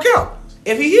I don't care.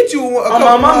 If he hit you,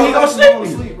 my mama, he gonna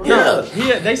sleep.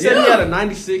 Yeah, they said he had a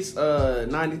 96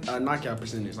 knockout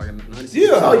percentage, like a 96.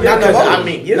 Yeah,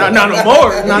 not no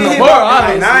more. Not no more.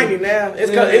 Like 90 now.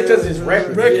 It's because his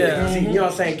record. Yeah. See, you know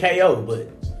what I'm saying? KO, but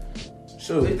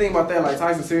Sure. You think about that, like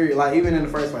Tyson Fury, like even in the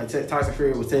first fight, Tyson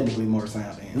Fury was technically more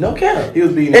sound than him. No cap. He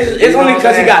was beating. It's only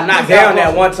because he got knocked down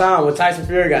that one time. When Tyson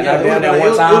Fury got knocked down that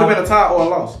one time, it would have been a tie or a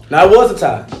loss. No, it was a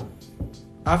tie.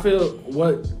 I feel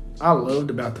what I loved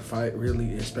about the fight,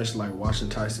 really, especially like watching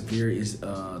Tyson Fury, is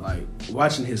like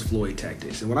watching his Floyd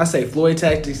tactics. And when I say Floyd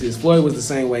tactics, is Floyd was the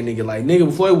same way, nigga. Like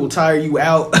nigga, Floyd will tire you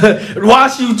out,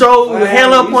 watch you throw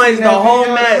hella points the whole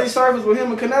match. Service with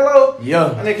him and Canelo.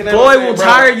 Yeah, Floyd will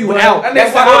tire you out.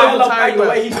 That's why Canelo will tire you out.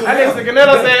 I think the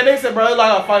Canelo said, they said, bro, it's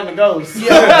like I'm fighting a ghost.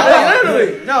 Yeah,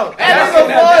 literally. No,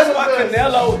 that's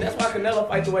why Canelo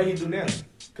fight the way he do now.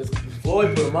 Cause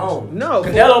Floyd put him on. No,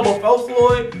 Canelo before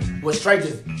Floyd was straight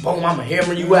just boom, I'ma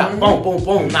hammer you out, boom, boom,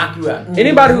 boom, knock you out.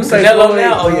 Anybody who says Canelo Floyd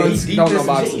now, he's don't know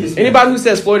boxing. Anybody who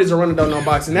says Floyd is a runner don't know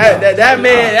boxing. That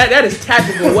man, that is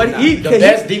tactical. What he the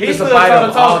best defensive fighter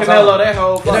of all time. Canelo that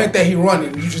whole fight. It ain't that he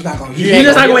running. You just not gonna hit him. You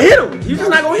just not gonna hit him. You just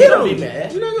not gonna hit him. Be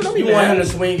mad. Don't be You mad. want him to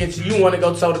swing at you. You want to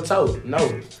go toe to toe.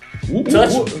 No.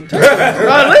 Touch him.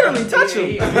 Literally touch him.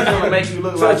 He's gonna make you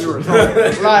look like you're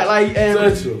retarded. Like,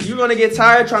 and you're gonna get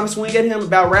tired trying to swing at him.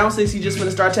 About round 6, he just gonna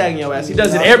start tagging your ass. He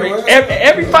does it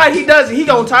every fight. He does it. He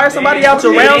gonna tire somebody out to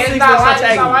round 6 and start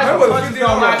tagging. He's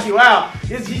gonna knock you out.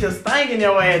 He just thanking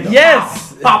your ass. Yes.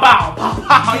 Pop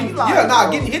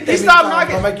out. Getting hit. He stopped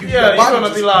knocking. He's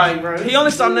gonna be like, bro. He only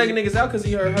stopped knocking niggas out because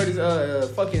he hurt his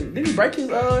fucking. Did he break his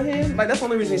hand? Like that's the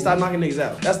only reason he stopped knocking niggas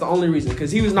out. That's the only reason because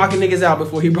he was knocking niggas out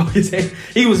before he broke his hand.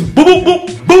 He was boop boop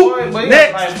boop boop. But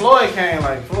next. Like Floyd came.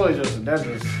 Like Floyd that's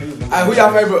just. Who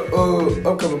y'all favorite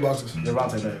upcoming boxers?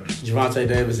 Javante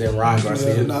Davis and Ryan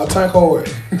Garcia. Nah, Tank Howard.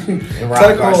 And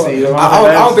Ryan Garcia.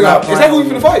 I don't think. Is that who you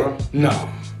finna fight? No.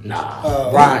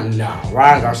 Ryan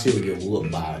Garcia would get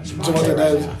whooped by Javante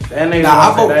Davis. That nigga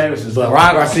Javante Davis is. But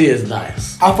Ryan Garcia is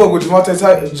nice. I fuck with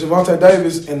Javante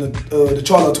Davis and the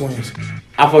Charlo twins.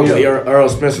 I fuck with Earl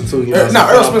Spencer too. You know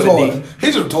Earl Spencer.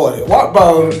 He's retarded.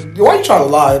 Why you trying to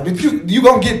lie? But you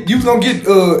gonna get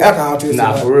alcohol tested.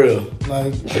 Nah, for real.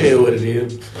 Like yeah, what it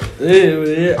is.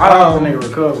 Yeah. I don't think the nigga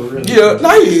recover. Really. Yeah,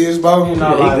 nah, he is, bro. You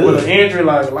know, like with an injury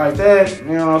like that. You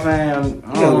know what I'm saying?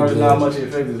 I don't know really how much it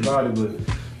affected his body, but.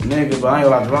 Nigga, but I ain't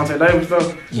like Javante Davis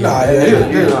though. He's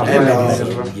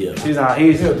not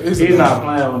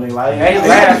playing with nigga.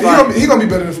 Like he gonna be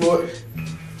better than Floyd.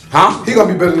 Huh? He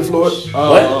gonna be better than Floyd.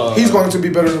 What? He's going to be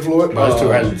better than Floyd. Bro, it's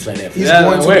too early to say that. He's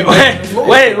going to be better than Floyd.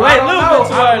 Wait, a little bit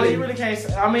too early. You really can't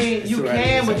say, I mean, you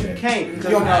can, but you can't.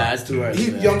 It's too early.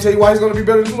 You want me to tell you why he's gonna be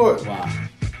better than Floyd? Why?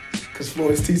 Because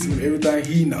Floyd's teaching him everything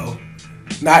he know.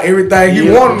 Not everything he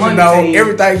want him to know.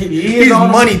 Everything he's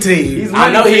money team.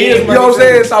 I know he is. You know what I'm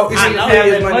saying? So I know he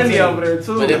is money over there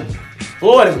too. But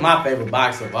Floyd is my favorite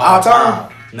boxer of all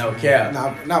time. No cap.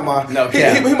 Not mine. No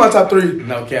cap. He my top 3.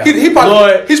 No cap. He's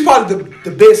probably the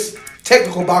best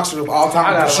technical boxer of all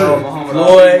time. For sure.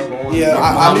 Floyd. Yeah,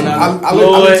 I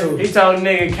Floyd. He told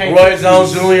nigga can't. Roy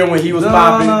Jones Jr. when he was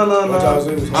popping. No.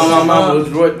 My mama was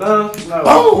Roy.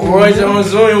 Roy Jones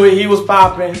Jr. when he was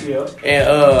popping. Yeah.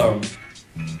 And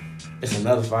it's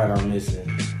another fighter I'm missing.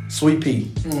 Sweet Pea.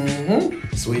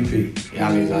 Mm-hmm. Sweet Pea.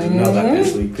 Y'all niggas don't even know about that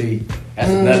Sweet Pea. That's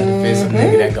another defensive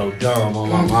nigga that go dumb on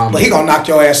my mama. But he gonna knock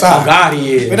your ass out. Oh God,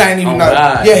 he is. It ain't even know.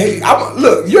 God. Yeah,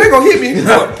 look, you ain't gonna hit me.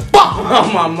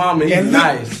 On my mama, he's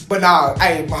nice. But nah,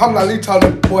 hey, Muhammad Ali told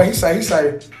him, boy, he say,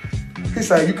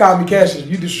 you call me Cassius,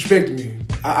 you disrespected me.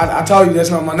 I told you that's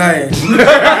not my name. He said,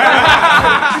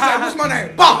 what's my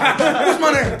name? Bob. What's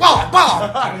my name? Bob.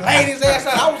 Laid his ass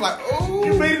out. I was like, ooh.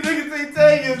 You beat the nigga till he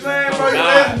tell you his name, bro. He's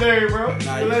legendary, bro. He's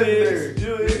legendary.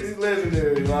 He's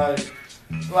legendary.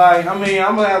 Like, I mean,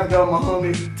 I'm gonna have to go with my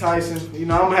homie Tyson. You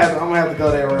know, I'm gonna have to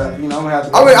go that route. You know, I'm gonna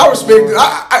have to. I mean, I respect it.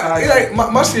 It ain't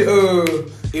my shit.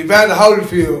 Evander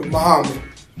Holyfield, Muhammad.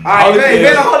 Alright,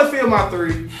 Evander Holyfield, my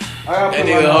 3. That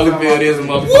nigga Holyfield is a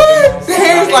motherfucker. What? His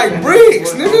hands like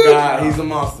bricks, nigga. Oh God, he's a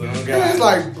monster. Oh God. Hands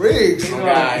like bricks.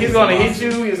 He's gonna hit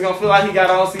you. He's gonna feel like he got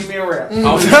on see me and rap. Him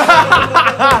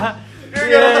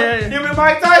and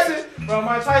Mike Tyson. Bro,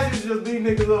 Mike Tyson just beat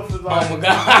niggas up for like. Oh my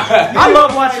God. I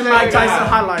love watching Mike Tyson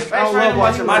highlights. I love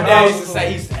watching My dad used to say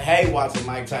he used to hate watching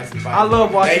Mike Tyson fight. I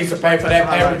love watching. They used to pay for that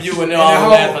pay-per-view and it all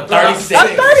last for 30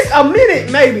 seconds. A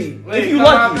minute maybe. If you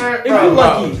lucky.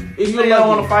 If you don't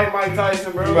want to fight Mike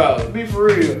Tyson, bro. Be for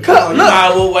real. Look,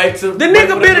 I will wait till the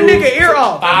nigga bit a nigga ear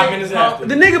off. 5 minutes after.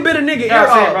 The nigga bit a nigga ear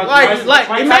off. Like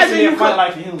imagine you fight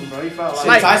like a human, bro. He felt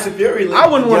like Tyson Fury. I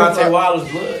wouldn't want to Deontay Wilder's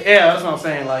blood. Yeah, that's what I'm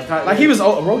saying. Like he was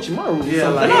Orochimaru. Yeah,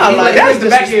 like that's the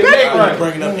back of his neck, bro.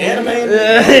 Bringing up anime.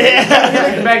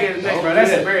 That's the back of his neck, bro.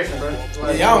 That's embarrassing, bro.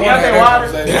 Like, y'all want to have that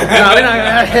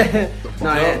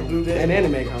conversation. An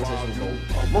anime conversation.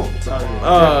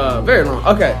 Very long.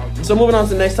 Okay, so moving on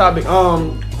to the next topic.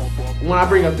 When I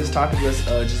bring up this topic, let's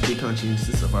just be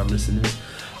conscientious of our listeners.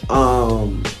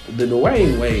 The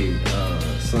Dwayne Wade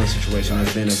son situation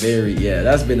has been a very,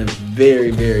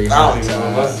 very hot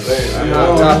topic.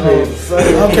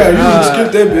 Okay, you can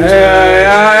skip that bitch.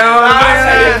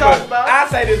 I'll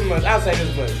say this much.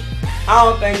 I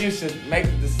don't think you should make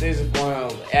the decision for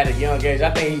him at a young age. I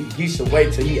think he should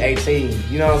wait till he's 18.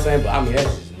 You know what I'm saying? But I mean, that's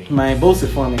just me. Man, Boosie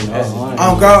funny.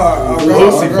 Oh God.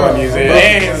 Boosie funny as hell.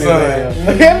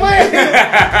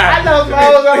 I know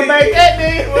somebody was gonna make that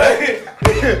nigga.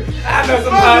 I know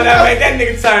somebody that make that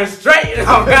nigga turn straight.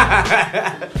 Oh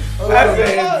God. Alright,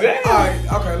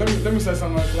 okay, let me say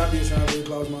something like that. I did sound really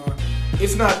close mind.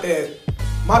 It's not that.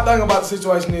 My thing about the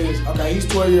situation is, okay, he's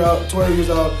 12 years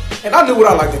old, and I knew what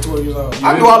I liked at 12 years old.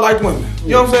 I knew I liked women.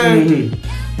 You know what I'm saying?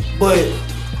 Mm-hmm. But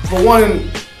for one,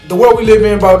 the world we live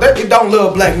in, bro, it don't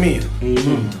love black men.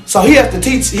 Mm-hmm. So he has to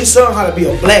teach his son how to be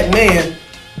a black man,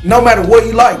 no matter what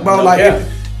he like, bro.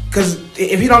 Because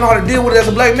if he don't know how to deal with it as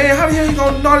a black man, how the hell he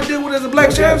gonna know how to deal with it as a black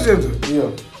transgender?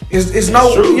 Yeah. It's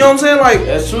no, you know what I'm saying? Like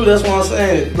that's true. That's what I'm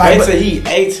saying. Like, they say he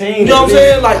 18. You know what I'm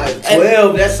saying? Like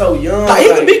 12. That's so young. Like he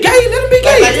can be gay. Let him be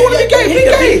gay. If you want to be gay, be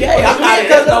gay.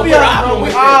 Because we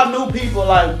all new people.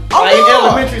 Like in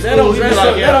elementary school, let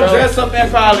them dress up and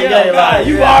probably gay. Like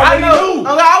you already knew.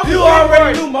 You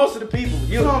already knew most of the people.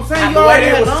 You know what I'm saying? The way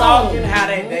they was talking, how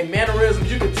they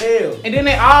mannerisms, you could tell. And then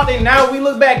now we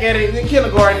look back at it in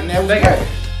kindergarten, and they got.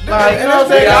 Like, you know what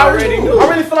I'm saying? I really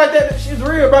feel like that shit's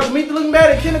real, bro. Me looking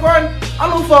back at kindergarten, I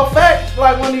knew for a fact,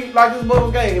 like, when this boy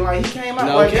was gay. Like, he came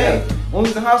out gay. When we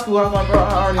was in high school, I was like, bro,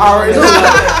 I already knew.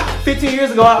 Like, 15 years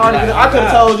ago, I could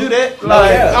have told you that.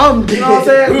 Like, you know what I'm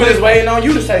saying? We were just waiting on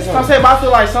you to say something. I'm saying, but I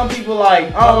feel like some people,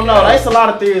 like, I don't know. There's a lot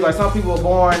of theories. Like, some people are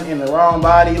born in the wrong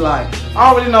body. Like, I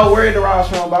don't really know where it derives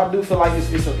from, but I do feel like it's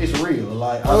real.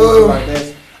 Like, I do feel like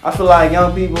that. I feel like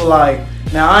young people, like,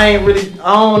 now I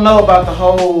don't know about the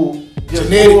whole just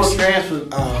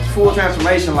full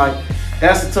transformation. Like,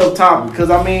 that's a tough topic,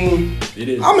 because I mean, it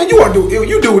is. I mean, you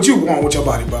do what you want with your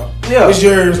body, bro. Yeah, it's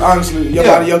yours, honestly. Your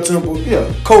body, your temple. Yeah,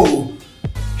 cool.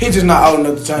 He's just not old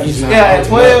enough to change. At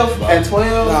 12. At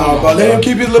 12. Nah, but let him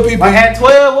keep his little people. Like at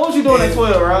 12, what was you doing at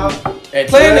 12, Rob?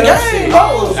 Playing the game. I ain't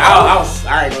gonna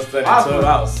study at 12.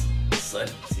 I was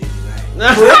such a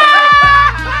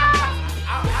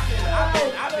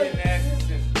I've been nasty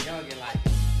since young and like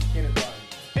kindergarten.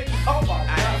 Oh my God.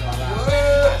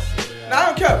 Now I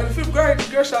don't care. In the 5th grade,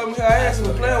 the girl shot me her ass and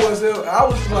was playing with herself. I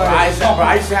was just like, I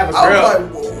used to have a girl.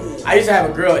 I used to have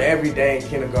a girl every day in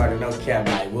kindergarten. No cap.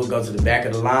 Like, we'll go to the back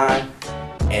of the line,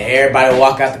 and everybody will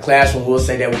walk out the classroom. We'll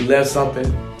say that we left something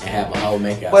and have a whole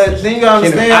makeout. But then you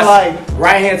understand, like,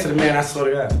 right hand to the man. I swear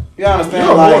to God. You understand,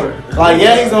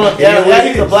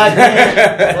 he's a black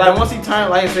man. Like, once he turned,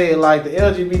 like I said, like the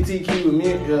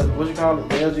LGBTQ, what you call it,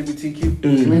 the LGBTQ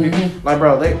community. Like,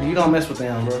 bro, you don't mess with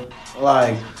them, bro.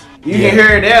 Like, you can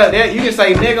hear that. You can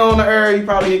say nigga on the earth. You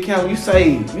probably get counted. You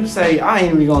say. I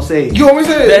ain't even gonna say it. You want me to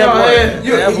say it?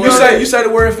 You say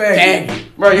the word faggot.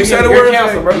 Bro, you say the word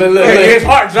cancel, bro. Look, his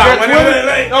heart dropped.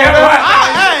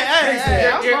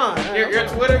 Your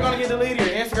Twitter gonna get deleted.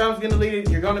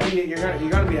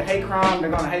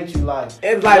 they're gonna hate you. Like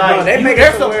it's like bro, they make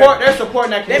their it support. They're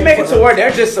supporting that. They make it to where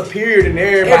they're just superior than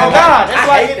everybody. Oh God, that's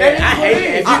why I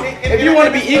hate that. If you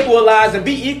want to be equalized, and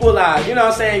be equalized, you know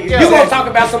what I'm saying? If you gonna talk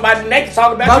about somebody, then they can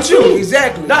talk about you too.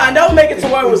 Exactly. Nah, don't make it to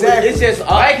where it's just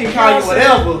I can call you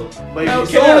whatever, but as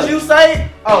soon as you say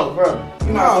it, oh, bro,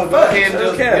 you know, go ahead and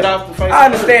just get off the face. I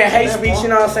understand hate speech, you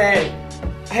know what I'm saying?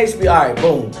 Hate speech, alright,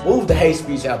 boom. Move the hate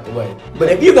speech out the way. But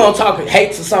if you gonna talk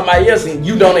hate to somebody else and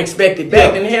you don't expect it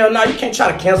back, then hell no, you can't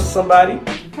try to cancel somebody.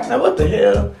 Now what the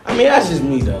hell? I mean, that's just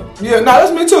me though. Yeah, no,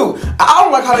 that's me too. I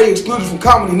don't like how they excluded from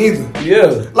comedy neither.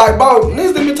 Yeah. Like, bro,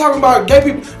 niggas that been talking about gay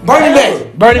people. Bernie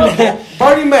Mac. Bernie Mac.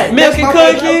 Bernie Mac. Milk and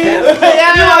cookies. Yeah,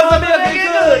 milk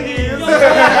and cookies.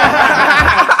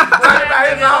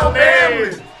 His whole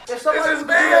family. It's his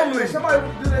family. Somebody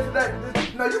would do that.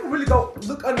 No, you can really go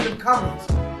look under the comments.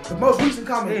 The most recent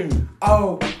comment.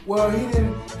 Oh, well, he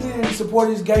didn't support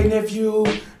his gay nephew.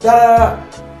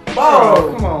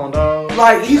 Bro, come on, dog.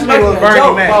 Like he's making a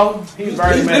joke, bro. He's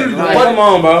Bernie Mac. Like, come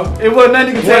on, bro. It wasn't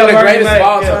nothing you can tell. One of the greatest Mac, of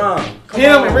all time.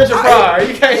 Him and Richard Pryor.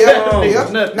 You can't tell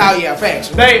them nothing. Nah, yeah, facts.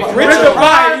 Richard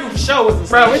Pryor, you show us.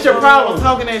 Bro, Richard Pryor was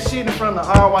talking that shit in front of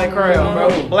the all-white crowd, bro.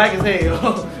 Black as hell.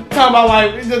 Talking about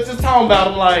like, just talking about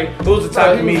him like. Who's the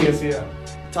top comedians here?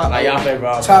 Like y'all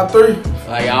favorite. Top 3.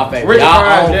 Like y'all favorite. Richard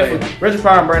Pryor definitely. Richard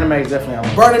Pryor and Bernie Mac definitely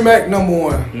on. Bernie Mac number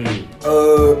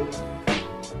 1.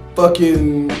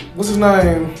 Fucking what's his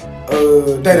name?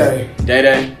 Day.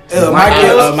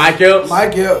 Mike Epps.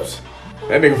 Mike Epps.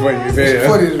 That nigga funny as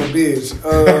hell. Funny as a bitch.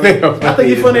 I think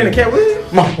he's funny in the Cat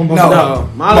Williams. No.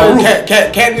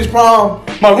 Cat in his prom.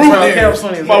 My room.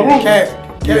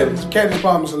 Cat in his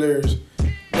prom is hilarious.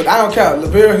 But I don't count.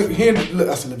 Lavelle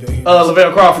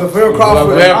Crawford. Lavelle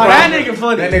Crawford. That nigga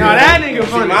funny. That nigga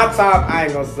funny. My top, I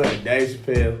ain't gonna say Dave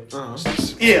Chappelle.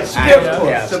 Yeah,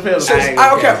 Chappelle. I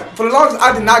don't care. For the longest,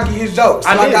 I did not get his jokes.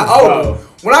 I got older.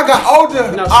 When I got older,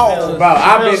 bro,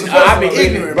 I've been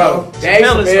ignorant, bro. Dave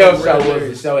Chappelle show was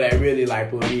the show that really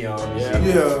like put me on.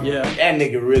 Yeah. That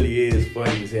nigga really is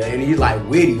funny as hell, and he's like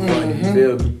witty funny. You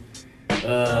feel me? He's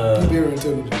very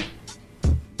intelligent.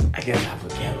 I guess I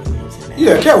put Cat Williams in that.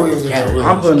 Yeah, Cat Williams.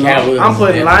 I'm putting. I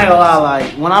ain't gonna lie.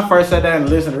 Like when I first sat down and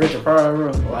listened to Richard Pryor,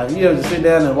 bro, like you ever just sit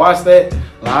down and watch that,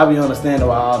 like I be understanding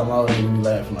why all them old niggas be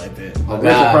laughing like that. Like,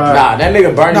 nah, that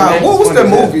nigga Bernie. What was that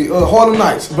movie? Harlem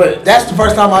Nights. But that's the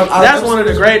first time I that's one of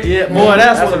the great. Yeah, boy,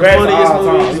 that's one of the funniest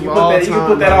movies of all time. You can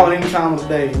put that on any time of the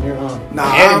day.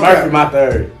 Nah, Eddie Murphy my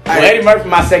third. Eddie Murphy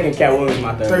my second. Cat Williams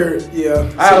my third. Yeah.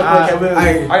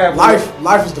 I got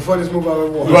Life is the funniest movie I've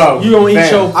ever watched. Bro, you gonna eat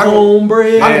your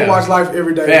cornbread? I can watch Life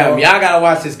every day. Fam, y'all gotta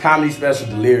watch this comedy special,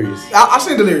 Delirious. I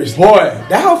seen Delirious. Boy,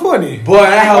 that how funny. Boy,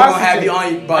 that hoe gonna have you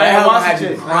on. Bro, that hoe gonna have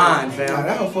you crying, fam.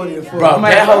 That how funny as fuck. Bro,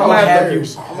 that hoe gonna have you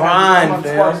crying,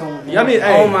 fam. I mean, hey,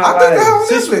 I think that hoe on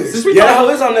Netflix. Yeah, that hoe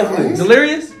is on Netflix.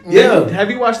 Delirious? Yeah. Have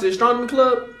you watched the Astronomy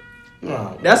Club?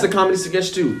 No. That's a comedy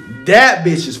sketch too. That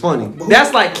bitch is funny.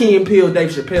 That's like Key and Peele,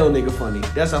 Dave Chappelle nigga funny.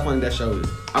 That's how funny that show is.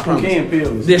 I promise. Key and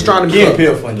Peele. The Astronomy Club. Key and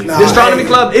Peele funny. The Astronomy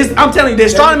Club is. I'm telling you, the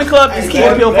Astronomy Club is Key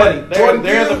and Peele funny.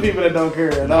 They're the people that don't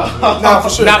care at all. Nah, for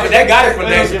sure. Nah, but they got it from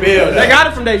Dave Chappelle. They got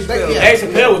it from Dave Chappelle. Dave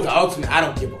Chappelle was the ultimate. I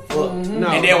don't give a fuck. No.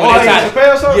 And then when they tried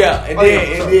to, yeah, and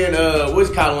then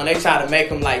what's it called when they try to make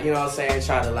him like, you know what I'm saying,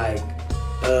 try to like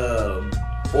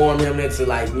form him into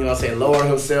like, you know what I'm saying, lower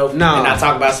himself and not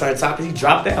talk about certain topics, he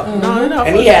dropped out.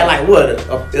 And he had like what a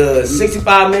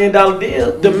 $65 million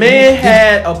deal. The man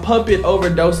had a puppet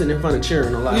overdosing in front of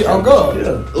children a lot. Yeah, on God.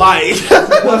 Yeah. Like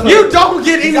you don't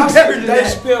get any better than Dave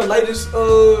that. Chappelle latest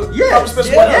Yes.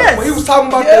 when he was talking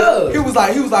about he was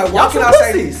like why can I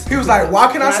say he was like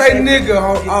why can I say nigga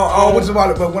on what's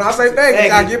about it, but when I say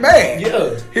faggots I get mad.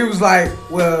 Yeah. He was like,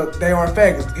 well, they aren't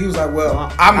faggots. He was like,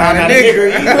 well, I'm not a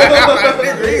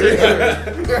nigga.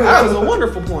 That was a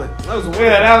wonderful point. That was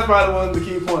probably one of the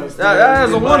key points. That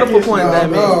is a wonderful point,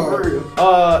 that man.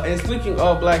 No. And speaking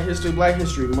of Black History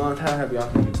Month, how have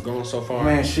y'all gone so far?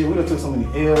 Man, shit, we done took so many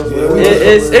L's.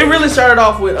 It really started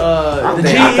off with the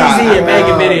G-Eazy and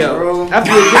Megan video.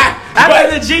 After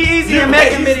the G-Eazy and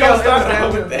Megan video, it was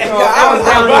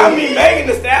down. I mean, Megan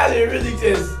Thee Stallion really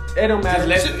just. It don't matter.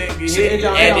 Just let the nigga hit. It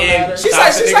don't matter. She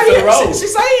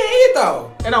say he ain't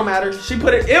though. It don't matter. She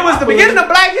put it. It was the beginning of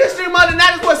Black History Month, and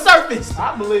that is what surfaced.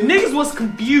 I believe niggas was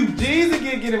confused. Jeezy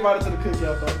get invited to the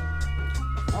cookout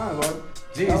though. Alright, bro.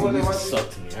 Jeezy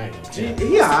sucked to me. I ain't gonna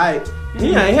He alright.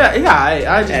 He alright.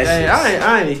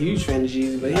 I ain't a huge fan of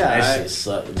Jeezy, but yeah. That shit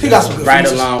sucked. He got some good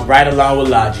right along with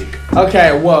Logic.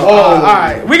 Okay, well,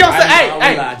 alright. We gonna say,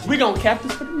 hey, we gonna cap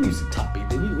this for the music topic.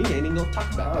 Then we ain't even gonna talk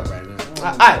about that right now.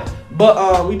 Alright,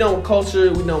 but we done with culture,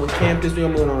 we done with campus, we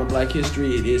gonna move on to Black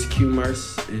History. It is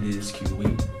QueMerce, it is Q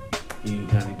Week. You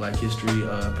got any Black History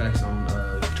facts on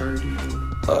fraternity?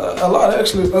 A lot,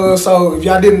 actually. So, if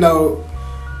y'all didn't know,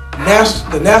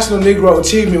 the National Negro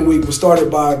Achievement Week was started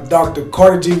by Dr.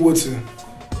 Carter G. Woodson,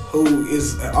 who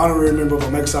is an honorary member of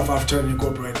Omega Psi Phi Fraternity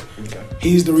Incorporated. Okay.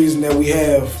 He's the reason that we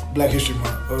have Black History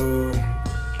Month.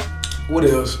 What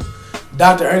else?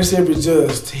 Dr. Ernest Everett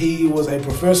Just, he was a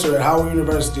professor at Howard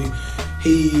University.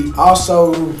 He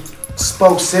also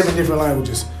spoke 7 different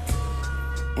languages.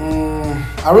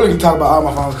 I really can talk about all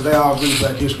my phones because they all really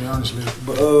Black history, honestly.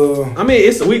 But I mean,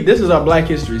 it's a week. This is our Black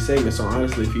History segment, so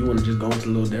honestly, if you want to just go into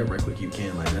a little depth right quick, you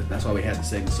can. Like that's why we had the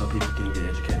segment so people can get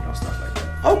educated on stuff like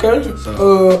that. okay,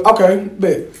 So- okay,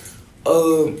 bet.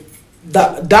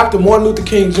 Dr. Martin Luther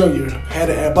King Jr. had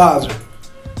an advisor.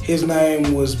 His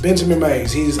name was Benjamin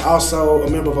Mays. He's also a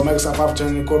member of Omega Psi Phi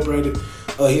Fraternity Incorporated.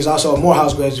 He's also a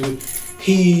Morehouse graduate.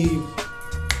 He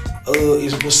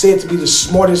was said to be the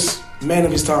smartest man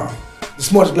of his time. The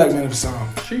smartest Black man of his time.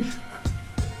 Sheesh.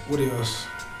 What else?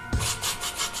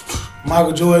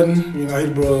 Michael Jordan, he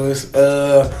the Bruhz.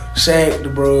 Shaq, the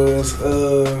Bruhz.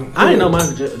 I didn't know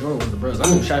Michael Jordan was the Bruhz.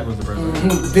 I knew Shaq was the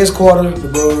Bruhz. Vince Carter, the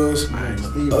Bruhz. I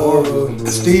didn't know.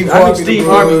 Steve I knew Harvey, Steve the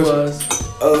Harvey Bruhz.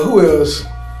 was. Who else?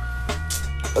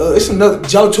 It's another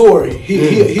Joe Torre.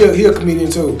 He a comedian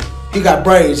too. He got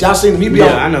braids. Y'all seen him? He be on.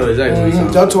 I know exactly what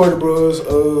you're Joe Torre, the Bruhz.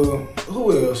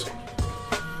 Who else?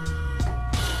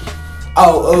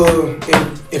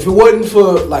 If it wasn't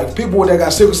for like people that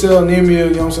got sickle cell anemia,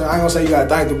 you know what I'm saying? I ain't gonna say you gotta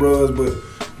thank the Bruhz, but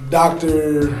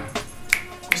Dr.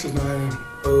 What's his name?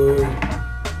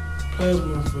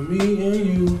 Plasma for me and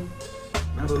you.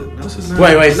 What's his name?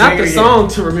 Wait, Not the song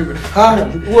to remember. Huh?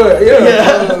 What?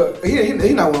 Yeah.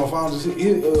 He not one of our founders.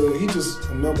 He just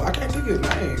a member. I can't think of his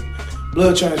name.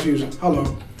 Blood transfusion. Hold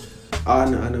on. I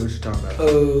know what you're talking about.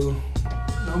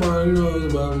 Nobody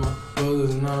knows about my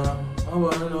brothers now.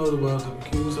 Nobody knows about the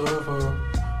Q's so far.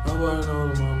 Nobody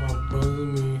knows about my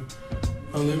brothers and me.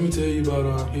 Let me tell you about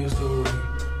our history.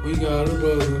 We got a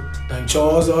brother named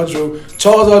Charles R. Drew.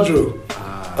 Charles R. Drew.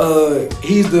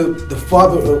 He's the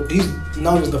father of. He's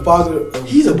known as the father of.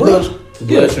 He's a blood.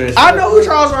 Yeah. I know who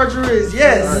Charles R. Drew is.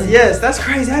 Yes, that's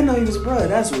crazy. I know he was a brother.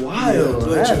 That's wild.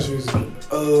 Blood transfusion.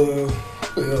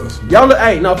 What else? Y'all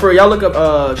look, for real, y'all look up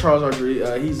Charles R. Drew.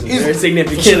 He's a very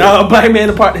significant Black man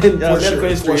in medical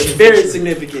history. Very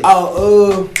significant.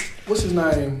 What's his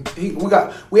name?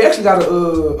 We actually got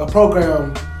a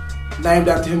program named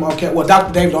after him on campus. Well,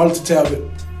 Dr. David Arlington Talbot. You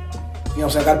know what I'm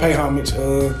saying? I gotta pay homage.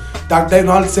 Dr. David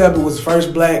Arlington Talbot was the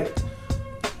first Black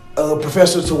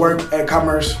professor to work at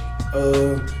QueMerce.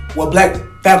 Black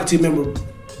faculty member,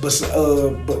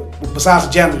 besides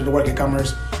the janitor to work at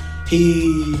QueMerce.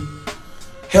 He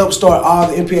helped start all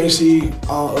the NPHC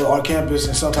on our campus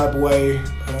in some type of way.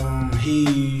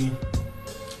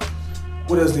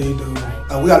 What else did he do?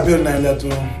 We got a building named after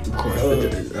him. Of course,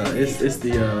 it's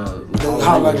the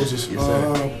Howard languages.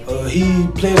 He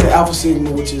pledged at Alpha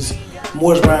Sigma, which is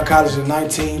Morris Brown College, in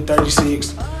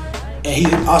 1936, and he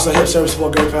also helped serve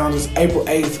support great founders. April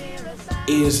 8th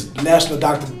is National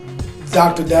Dr.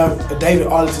 David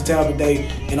Arlington Talbot Day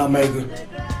in Omega.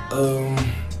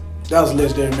 That was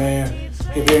legendary, man.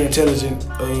 He's very intelligent.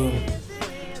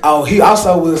 He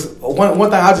also was one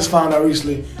thing I just found out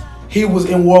recently. He was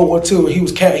in World War II.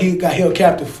 He got held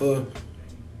captive for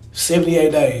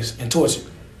 78 days and tortured.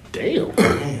 Damn.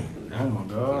 Oh my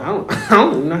god. I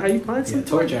don't even know how you find some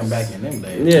torturing back in them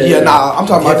days. I'm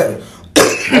talking about that.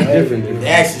 They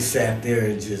actually sat there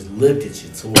and just looked at you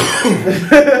too.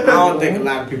 I don't think a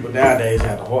lot of people nowadays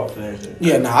have the heart for that shit.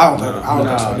 I don't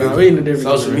think so. We in a different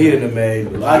Social media done made.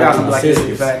 I got some Black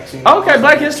History facts. Okay,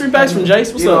 Black History facts from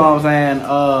Jace. What's You know up? what I'm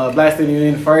saying? Black Student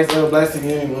Union, the first ever Black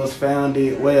Student Union was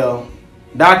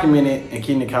documented in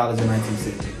Kingdom College in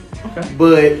 1960. Okay.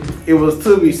 But it was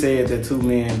to be said that two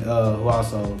men who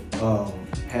also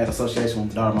had association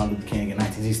with Dr. Martin Luther King in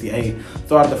 1968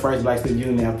 started the first Black Student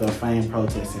Union after a famed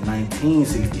protest in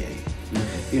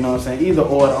 1968. You know what I'm saying? Either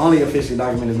or, the only officially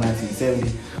documented is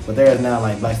 1970, but there's now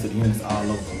like Black Student Unions all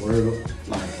over the world,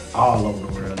 like all over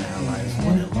the world now. Like it's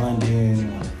one in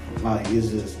London, like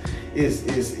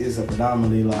it's a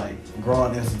predominantly like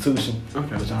growing institution,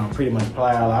 which I'm pretty much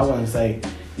proud. I wouldn't say,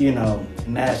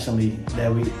 nationally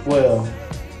that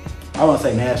I wouldn't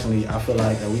say nationally. I feel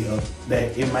like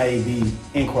that it may be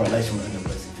in correlation with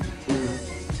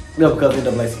NAACP. No, because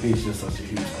NAACP is just such a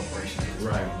huge corporation.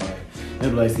 Right.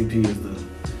 NAACP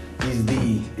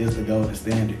is the golden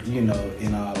standard, in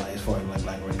all like as far as like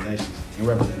Black organizations and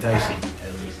representation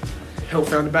at least. Help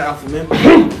founded by Alpha Man.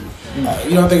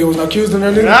 You don't think it was no accused in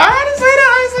there, nigga? I didn't say that.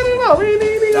 No. We ain't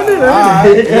even gonna do that.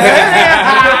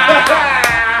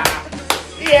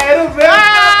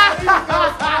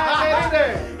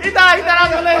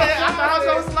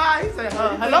 was on the slide. He said,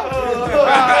 hello.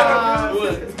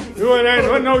 You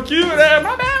ain't no Q there.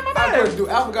 My bad. Do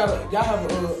Alpha y'all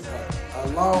have a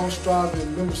long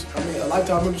striving membership? I mean, a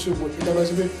lifetime membership with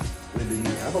NAACP? Do you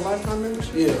have a lifetime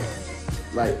membership? Yeah.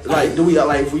 Like, do we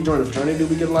if we join the fraternity, do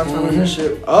we get a lifetime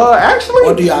membership? Actually.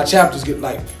 Or do y'all chapters get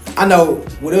I know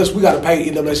with us we gotta pay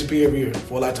NAACP every year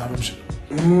for a lifetime membership.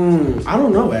 I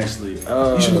don't know actually.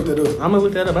 You should look that up. I'm gonna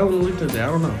look that up. I wouldn't look that. I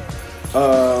don't know.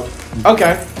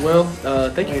 Okay. Well,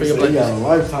 thank you for your You got a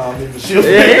lifetime membership.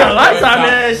 Yeah, you got a lifetime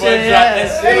membership.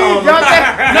 No,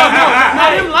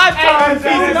 them lifetime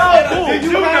fees. No, Did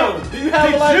you know? Do you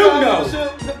have a lifetime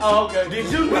membership? Oh, okay.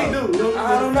 Did you know?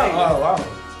 I don't know. Oh, wow.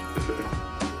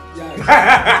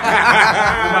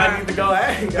 Might need to go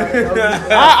ask.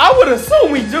 I would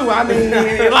assume we do. I mean,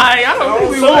 I don't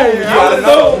think we would. I would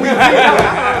assume we do.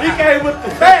 He came with the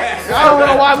facts. I don't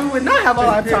know why we would not have a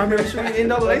lifetime membership in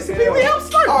NAACP. We have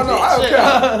started. Oh no, I don't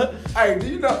care. Hey, do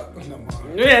you know?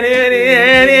 Yeah,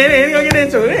 they gonna get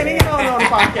into it. They ain't going on the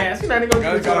podcast. You know, they gonna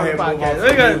get into it on the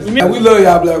podcast. We love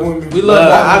y'all black women. We love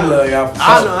y'all. I love y'all. For sure.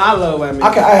 I love women.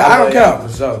 I don't care.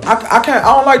 I can't.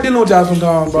 I don't like dealing with y'all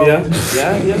sometimes, bro. Yeah.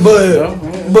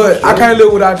 But I can't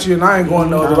live without you, and I ain't going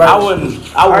no other way. I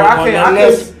wouldn't I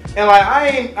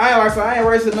ain't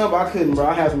racist enough, but I couldn't, bro.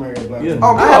 I have to marry a black woman.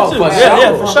 Oh, I have to.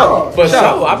 Yeah, for sure. For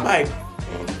sure. I might.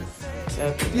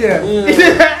 Yeah.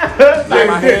 Put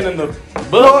my hand in the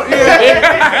book.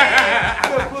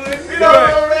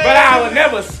 But I would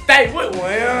never stay with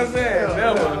one. You know what I'm saying?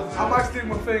 Never. I might stick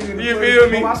my finger in the You feel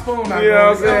me? my spoon. You know what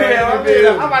I'm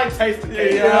saying? I might taste the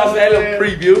cake. You know what I'm saying? A little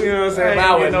preview. You know what I'm saying?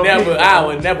 But I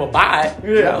would never buy it.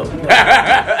 Yeah.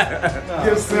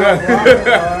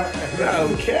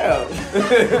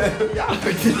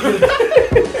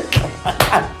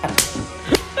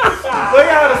 But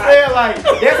y'all understand, like,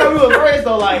 that's how we was raised,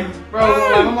 though. Like, bro,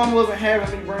 like, my mama wasn't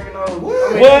having me bringing over.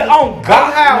 What? On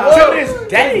God. To this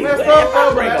day. That's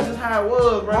just how it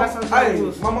was, bro. That's how it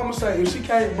was. My mama say if she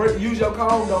can't use your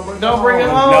comb, don't bring it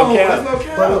home. No cap. That's no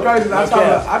cap. But it's crazy. I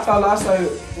told her, I say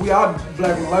we all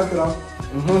black women like it though.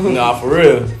 Nah, for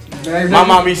real. My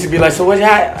mom used to be like, so what?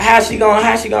 How she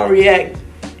gonna react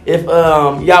if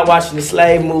y'all watching the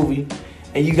slave movie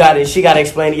and she gotta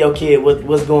explain to your kid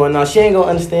what's going on? She ain't gonna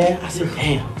understand. I said,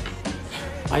 damn.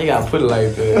 Why you gotta put it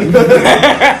like that?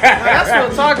 That's what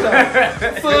I'm talking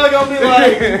about. So gonna be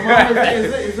like,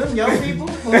 is them young people?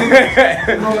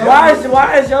 Why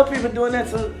is young people doing that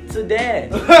to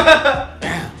dad?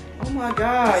 Oh my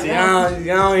God. See, y'all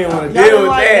don't even want to deal with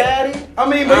like that. Daddy? I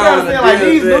mean, but you understand, like,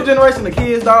 these new generation of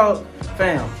kids, dog,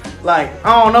 fam. Like,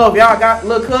 I don't know if y'all got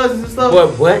little cousins and stuff.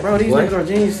 What? Bro, these niggas are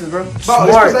geniuses, bro.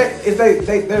 Smart.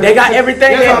 They got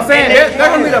everything. That's what I'm saying. They're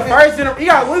gonna be the first generation.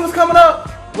 Yeah, we was coming up.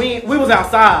 We was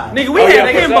outside, nigga. We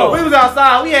was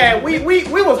outside. We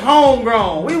was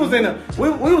homegrown. We was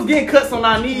getting cuts on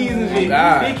our knees and shit.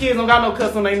 These kids don't got no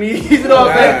cuts on their knees. You know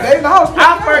what I'm saying? Our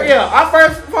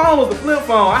first phone was the flip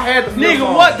phone. I had the flip phone.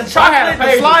 Nigga, what? The chocolate,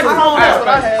 the slide phone? That's what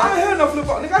I had. I ain't had no flip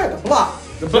phone. Nigga, I had the block.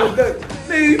 The block.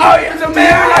 Oh yeah, the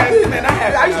man.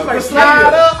 I used to play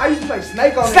slide up. I used to play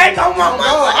snake on Snake on my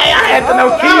mama. Hey, I had the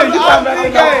no kill. You talking about no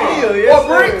kill? Or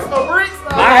bricks.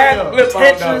 I had the flip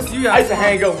phone. I used to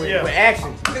hang up with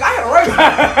action. Nigga, I had a razor. I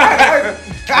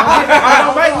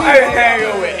hang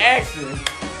up with action.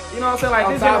 You know what I'm saying? Like,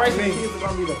 this generation of kids are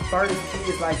gonna be the first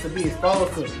kids like to be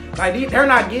exposed to. Like, they're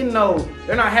not having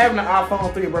the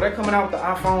iPhone 3, bro. They're coming out with the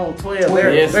iPhone 12.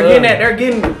 They're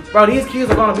getting, bro. These kids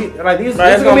are gonna be like these. Bro,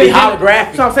 it's gonna be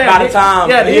holographic by the time.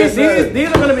 Yeah, these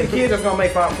are gonna be the kids that's gonna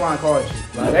make flying cars.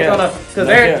 Like, they're gonna, cause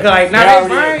they're like now they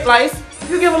brain like.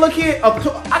 You give a little kid,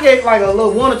 I gave like a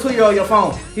little 1 or 2 year old your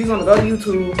phone. He's gonna go to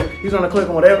YouTube. He's gonna click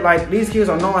on whatever. Like, these kids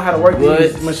are knowing how to work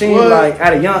these machines like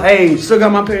at a young age. Still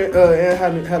got my parents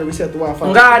how to reset the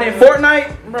Wi-Fi. God, in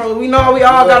Fortnite, bro, we know we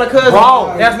all got a cousin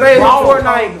that's playing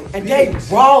Fortnite, and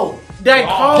they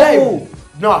cold.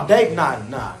 No, they not.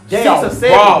 They 6 or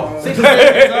 7. 6 or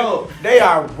 7 years old. They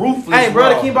are ruthless. Hey,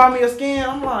 brother, can you buy me a skin?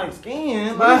 I'm like,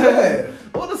 skin?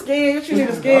 What the skin? What you need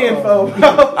a skin for?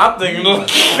 I'm thinking, I'm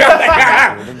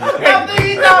thinking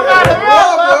you talking about the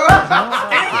road,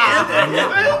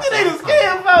 What you need a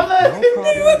skin for?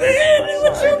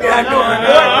 What you got going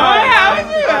on?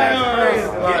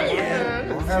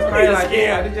 That's crazy. Like,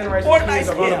 this generation of kids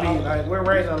are gonna be like, we're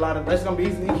raising a lot of. It's gonna be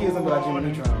easy. These kids gonna be like Jimmy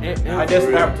Neutron. Like, that's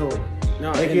laboratory.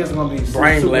 No, they kids are gonna be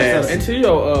brain blast. And to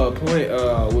your point,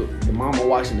 with the mama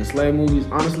watching the slave movies,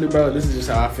 honestly, bro, this is just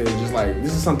how I feel. Just like,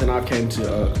 this is something I've came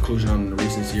to a conclusion on in the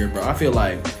recent years, bro. I feel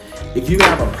like if you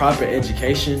have a proper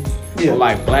education,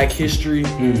 like Black history,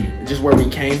 just where we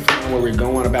came from, where we're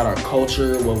going about our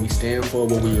culture, what we stand for,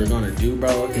 what we were gonna do,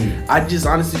 bro. I just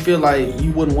honestly feel like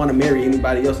you wouldn't want to marry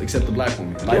anybody else except the Black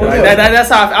woman. That's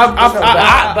how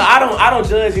but I don't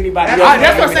judge anybody else.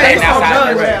 That's what I'm saying.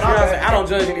 I don't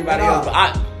judge anybody else, but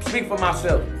I speak for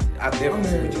myself. I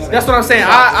definitely. That's what I'm saying.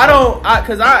 I don't,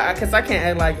 cause I can't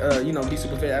act like be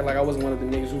super fit, act like I wasn't one of the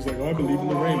niggas who's like, I believe in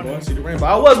the rainbow, I see the rainbow.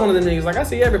 I was one of the niggas like I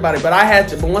see everybody, but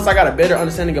but once I got a better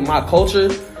understanding of my culture,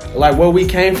 like where we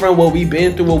came from, what we've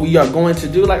been through, what we are going to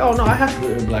do, like, oh no, I have to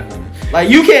be a Black woman. Like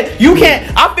you can't.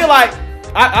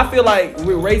 I feel like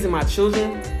we're raising my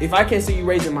children. If I can't see you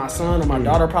raising my son or my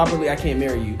daughter properly, I can't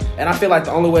marry you. And I feel like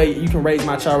the only way you can raise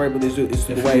my child right is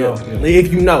the way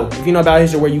if you know about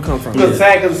history where you come from. Because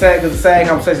the sad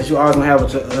conversations you always gonna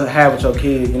have with your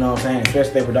kid, you know what I'm saying? Especially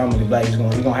if they're predominantly Black, you're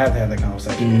gonna have to have that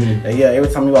conversation.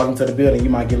 Every time you walk into the building,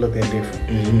 you might get looked at different.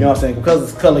 You know what I'm saying? Because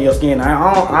it's the color of your skin.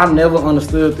 I never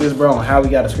understood this, bro, on how we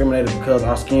got discriminated because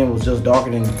our skin was just darker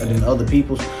than other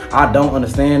people's. I don't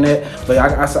understand that, but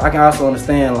I can also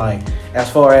understand, like, as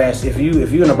far as if you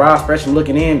in the broad spectrum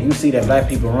looking in, you see that Black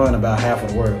people run about half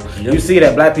of the world. You see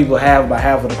that Black people have about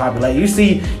half of the population.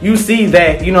 You see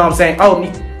that, you know what I'm saying? Oh,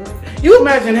 you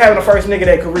imagine having the first nigga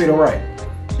that could read or write.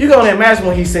 You gonna imagine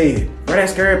what he said. Bro, that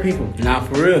scared people. Nah,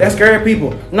 for real. That scared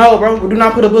people. No, bro, we do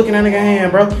not put a book in that nigga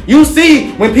hand, bro. You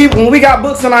see when we got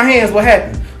books in our hands, what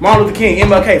happened? Martin Luther King,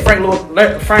 MLK, Frank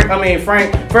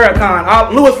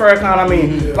Farrakhan, Louis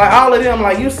Farrakhan, like all of them,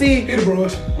 like you see. He the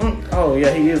Bruhz. Oh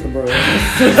yeah, he is the Bruhz.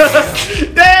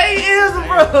 They is the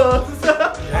Bruhz.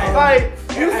 Like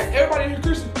everybody in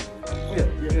Christian.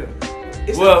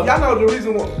 Yeah. Well, y'all know the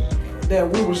reason that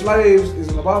we were slaves is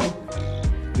in the Bible.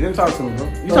 You didn't talk to me, bro.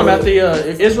 You talking about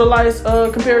the Israelites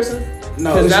comparison?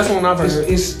 No, because that's one I've heard.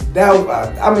 It's that.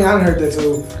 I done heard that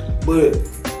too, but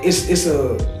it's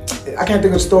a. I can't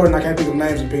think of the story and I can't think of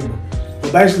names of people.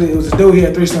 But basically, it was a dude. He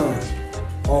had 3 sons.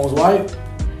 One was white,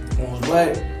 one was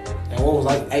Black, and one was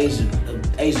like Asian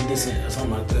descent or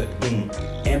something like that.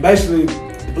 And basically,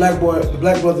 the black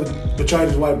brother betrayed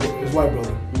his white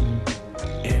brother.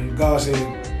 And God said,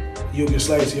 "You'll be a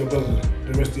slave to your brother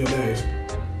the rest of your days."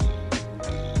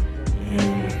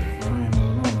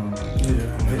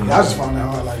 I just found that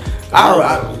hard. Like,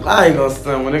 I ain't gonna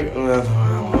stand when it.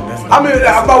 I'm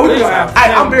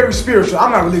very spiritual.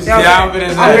 I'm not religious. I'm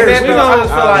very spiritual.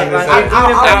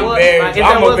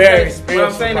 I'm a very spiritual.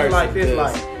 What I'm saying is like this,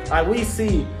 like we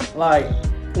see, like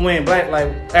when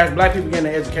as Black people getting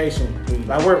an education,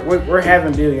 like we're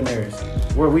having billionaires.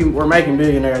 We're making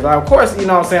billionaires. Like, of course, you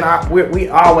know what I'm saying. We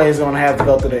always gonna have to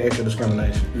go through the extra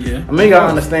discrimination. Yeah. You gotta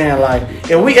understand, like,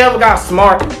 if we ever got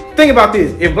smart, think about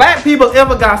this. If Black people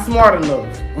ever got smart enough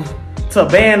to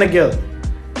band together.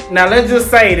 Now let's just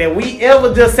say that we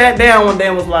ever just sat down one day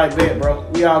and was like, "Bet, bro,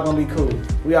 we all gonna be cool.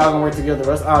 We all gonna work together.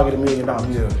 Let's all get $1 million."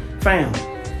 Yeah. Fam.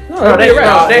 No, they're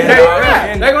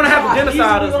gonna have to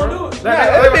genocide us, bro.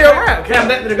 It'll be a wrap.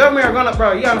 The government are gonna,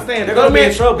 bro. You understand? The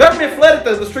government flooded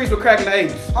the streets with crack in the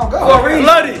 80s. Oh God. For a reason.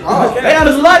 Flooded. They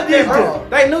flooded, bro.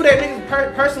 They knew that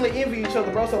niggas personally envy each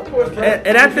other, bro. So of course, bro.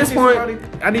 And at this point,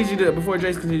 I need you to, before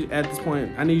Jace continues, at this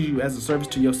point, I need you as a service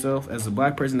to yourself, as a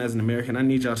Black person, as an American, I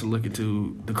need y'all to look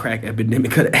into the crack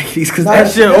epidemic of the 80s, because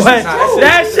that shit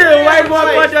way more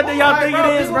fucked up than y'all think it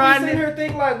is, bro. We sit here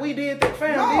think like we did that,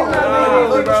 fam.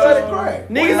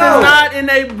 Niggas is not in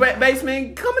their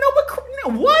basement coming up with crack.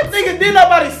 What? Nigga, didn't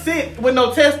nobody sit with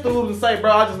no test tubes and say,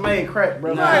 "Bro, I just made crack,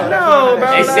 bro." No,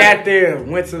 bro. They sat there,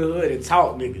 went to the hood, and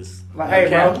taught niggas. Like, hey,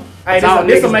 bro,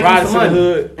 this will make you some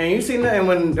money. And you see nothing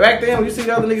when back then when you see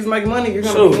the other niggas making money, you're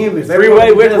gonna be envious. Freeway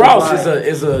Rick Ross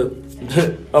is a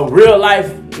real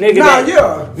life nigga.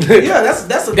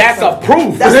 That's a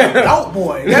proof. That's a dope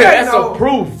boy. That's a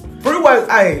proof. Freeway,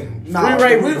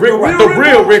 the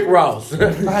real Rick Ross.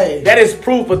 That is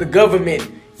proof of the government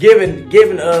giving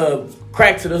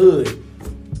crack to the hood,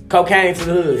 cocaine to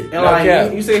the hood. And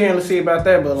like you sit here and see about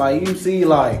that, but like you see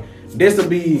like this will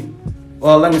be.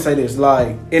 Well, let me say this,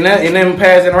 like, in them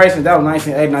past generations, that was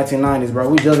 1980s, 1990s, bro.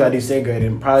 We just got desegregated,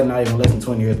 and probably not even less than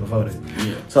 20 years before that.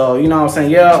 Yeah. So, you know what I'm saying?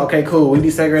 Yeah, okay, cool. We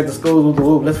desegregate the schools,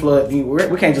 let's flood.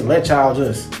 We can't just let y'all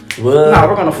just. Well,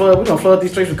 we're gonna flood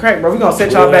these streets with crack, bro. We're gonna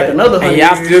set y'all back another 100 years.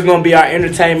 And y'all still gonna be our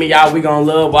entertainment, y'all. We gonna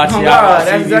love watching y'all.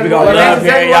 Exactly we gonna love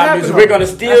hearing y'all music. We're gonna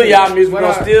steal y'all music. We're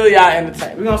gonna steal y'all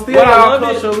entertainment. We're gonna steal y'all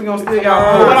culture. We're gonna steal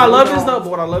y'all. What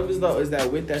I love is though is that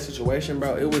with that situation,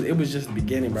 bro, it was just the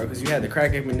beginning, bro, because you had the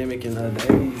crack epidemic in the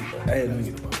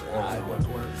 80s.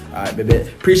 All right, baby.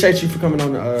 Appreciate you for coming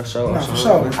on the show. For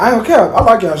sure. I don't care. I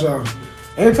like y'all show.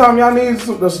 Anytime y'all need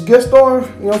some guest star, you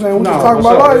know what I'm saying? We just talking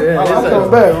what's about up? life. Yeah, I'm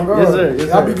coming back. Yes, sir. Yes,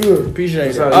 Y'all be sir. good.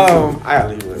 Appreciate it. I gotta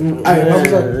leave it.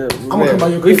 I'm gonna come by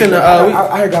your We cookies. finna,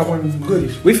 I got one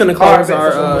goodies. We finna close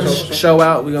Alright, our so- show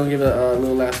out. We're gonna give it a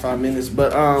little last 5 minutes.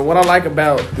 But what I like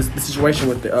about the situation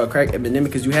with the crack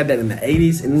epidemic is you had that in the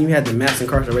 80s, and then you had the mass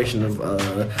incarceration of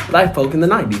black folk in the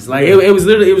 90s. Like it was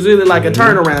really like a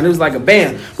turnaround. It was like a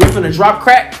bam. We're finna drop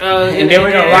crack, and then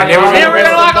we're gonna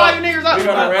lock all you niggas up. We're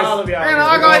gonna arrest all of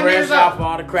y'all. We're gonna arrest y'all for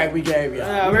all the crack we gave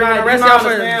y'all. We're gonna arrest You y'all for.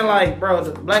 understand, like, bro,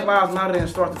 the Black Lives Matter didn't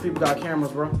start the people got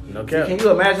cameras, bro. No cap. Can you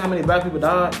imagine how many black people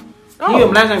died? Can you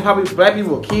imagine how many black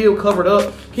people were killed, covered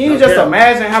up? Can you just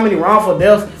imagine how many wrongful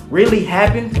deaths really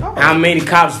happened? How many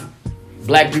cops,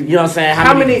 black people, you know what I'm saying?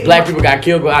 How many black people got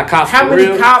killed by cops How for many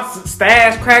real? cops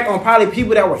stashed crack on probably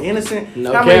people that were innocent?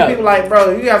 No how cap. many people, like,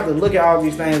 bro, you have to look at all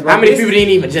these things, bro. How many people didn't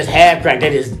even just have crack? They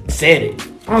just said it.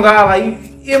 Oh God, like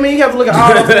you have to look at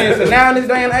all those things. And now in this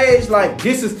day and age, like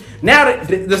this is now that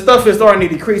the stuff is starting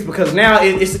to decrease because now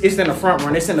it's in the front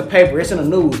run, it's in the paper, it's in the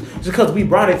news. Just because we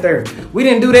brought it there, we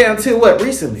didn't do that until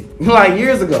recently, like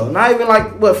years ago. Not even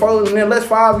like less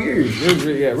 5 years.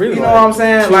 Yeah, really. You know what I'm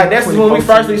saying? Like that's when we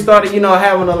first started,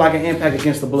 having an impact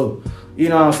against the blue. You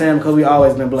know what I'm saying? Because we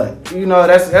always been black. You know,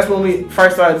 that's when we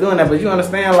first started doing that. But you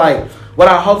understand, like, what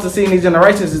I hope to see in these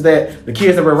generations is that the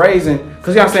kids that we're raising,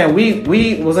 because you know what I'm saying,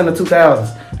 we was in the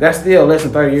 2000s. That's still less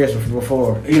than 30 years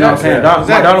before. You know what I'm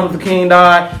saying? Martin Luther King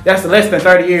died. That's less than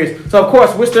 30 years. So, of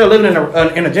course, we're still living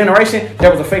in a generation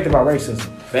that was affected by racism.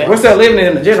 Facts. We're still living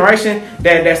in a generation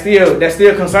that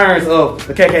still concerns of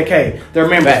the KKK, their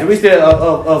members. Facts. We still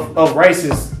of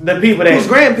racists, the people that Whose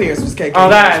grandparents was KKK? Oh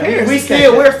God,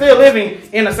 we're still living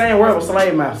in the same world with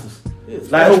slave masters.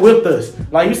 Like who whipped us?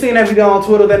 Like you seen that video on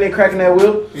Twitter that nigga cracking that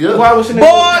whip? Yeah. Why was she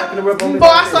cracking the whip on me? Boy,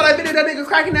 I saw that video that nigga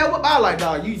cracking that whip. I was like,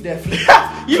 dog, you definitely,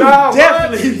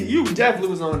 you definitely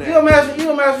was on that. You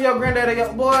imagine your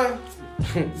granddaddy, boy.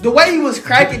 The way he was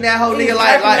cracking that whole nigga,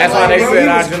 like That's why they bro, said he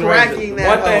our was cracking generation.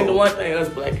 that The one thing us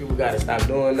black people gotta stop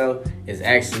doing though is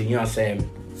actually, you know what I'm saying,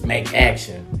 make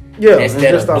action. Yeah,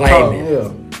 Instead of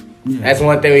blaming. That's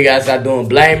one thing we gotta stop doing.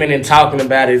 Blaming and talking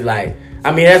about it. Like,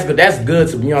 I mean, that's good. That's good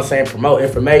to, you know what I'm saying, promote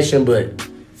information, but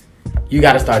you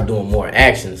gotta start doing more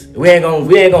actions. There ain't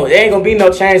gonna be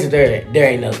no change if there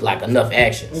ain't enough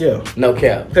actions. Yeah. No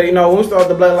cap. Cause when we started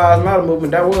the Black Lives Matter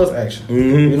movement, that was action.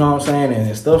 Mm-hmm. You know what I'm saying?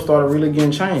 And stuff started really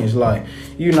getting changed. Like,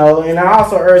 and I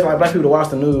also urge like black people to watch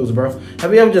the news, bro.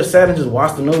 Have you ever just sat and just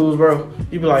watched the news, bro?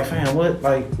 You be like, fam, what?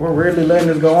 Like, we're really letting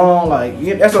this go on? Like,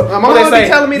 that's what they say.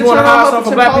 Telling me you to want to turn hide on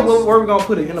something for black people? Where we gonna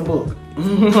put it in the book?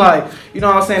 Like, you know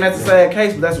what I'm saying? That's a sad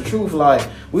case, but that's the truth. Like,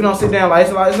 we don't sit down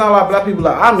it's not a lot of black people.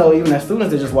 Like, I know even as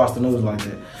students that just watch the news like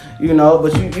that.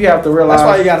 But you have to realize That's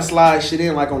why you gotta slide shit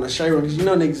in like on the shade room because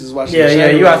niggas is watching. Yeah,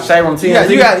 you got to shade room TMZ.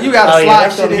 You gotta slide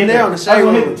shit in there on the shade I'm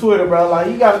gonna room. hit the Twitter, bro. Like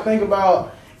you got to think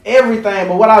about everything.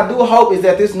 But what I do hope is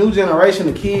that this new generation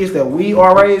of kids that we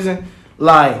are raising,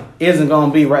 like, isn't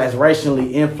gonna be as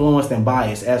racially influenced and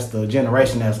biased as the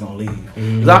generation that's gonna leave.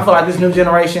 Because I feel like this new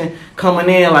generation coming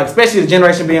in, like especially the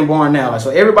generation being born now, like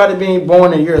so everybody being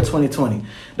born in the year of 2020.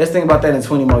 Let's think about that in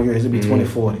 20 more years. It'll be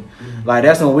 2040. Like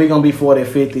that's when we're gonna be 40 or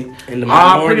 50. And the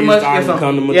minorities start to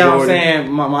become the majority. You know what I'm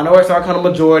saying? Minorities start becoming the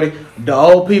majority. The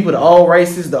old people, the old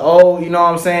races, the old, you know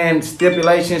what I'm saying,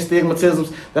 stipulations,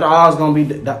 stigmatisms, that are always gonna be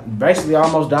basically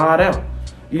almost died out.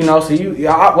 So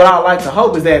what I like to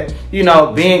hope is that,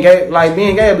 being gay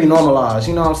will be normalized.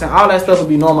 You know what I'm saying? All that stuff will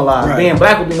be normalized. Right. Being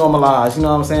black will be normalized. You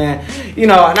know what I'm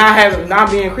saying? Not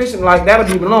being Christian, like, that'll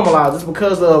be normalized. It's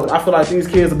because of, I feel like these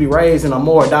kids will be raised in a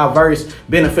more diverse,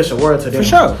 beneficial world to them. For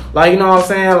sure. Like, you know what I'm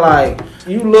saying? Like,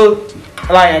 you look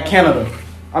like at Canada.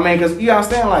 I mean, because you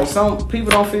understand, like, some people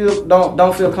don't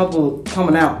feel comfortable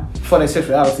coming out for their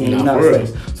sexuality in the United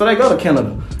States. So they go to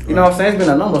Canada. You know what I'm saying? It's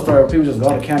been a number of stories where people just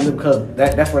go to Canada because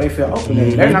that's where they feel open.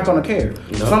 Mm-hmm. They're not going to care.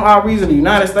 No. For some odd reason, the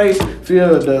United States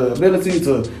feel the ability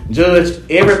to judge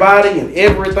everybody and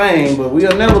everything, but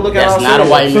we'll never look at ourselves. That's not a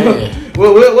white man.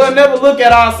 we'll never look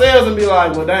at ourselves and be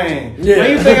like, well, dang. Yeah.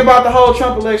 When you think about the whole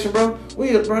Trump election, bro, that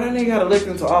nigga got elected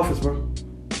into office, bro.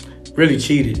 Really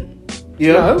cheated.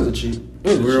 Yeah. No, it was a cheat.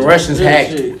 The Russians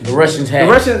hacked. The Russians said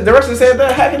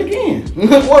that, hack it again.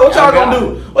 what y'all gonna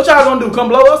do? What y'all gonna do? Come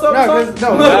blow us up?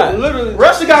 No, literally.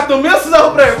 Russia got the missiles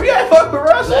over there. We ain't fuck with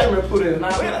Russia.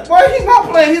 Boy, he's not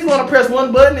playing. He's gonna press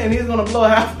one button and he's gonna blow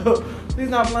half up. He's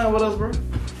not playing with us, bro.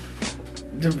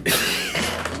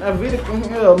 That video from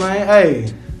hell, man.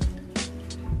 Hey.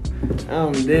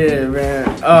 I'm dead, man.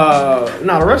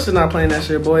 No, the Russians not playing that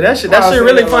shit, boy. That shit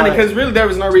really funny because really there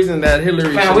was no reason that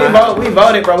Hillary. Man, we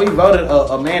voted, bro. We voted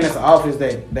a man that's in office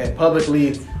that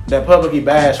publicly that publicly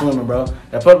bash women, bro.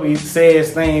 That publicly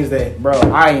says things that, bro,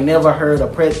 I ain't never heard a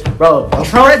president.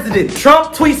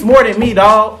 Trump tweets more than me,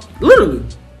 dog. Literally.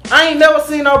 I ain't never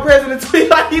seen no president tweet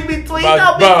like he be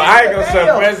tweeting. Bro, I ain't gonna say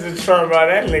President Trump about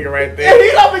that nigga right there. And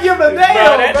he don't be giving a damn,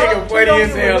 bro. That nigga funny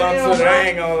as hell on Twitter. I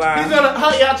ain't gonna lie. He's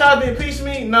gonna, y'all try to impeach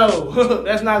me? No,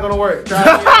 that's not gonna work.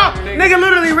 Nigga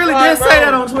literally really did say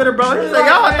that on Twitter, bro. He said,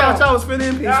 y'all thought y'all was finna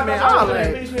impeach me. Y'all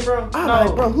impeach me, bro.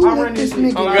 No, bro, who let this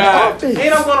nigga on God.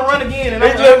 Ain't I'm gonna run again. And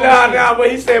nah, what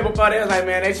he said before that was like,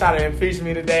 man, they try to impeach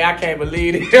me today. I can't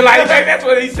believe it. like that's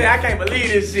what he said. I can't believe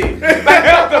this shit.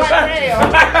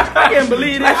 I can't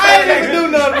believe it. I ain't even do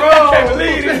nothing wrong. I can't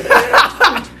believe this shit.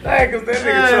 Like, cause that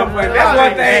nigga Trump, that's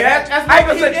one thing.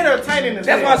 That's entertaining.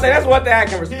 That's why I say that's one thing I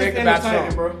can respect about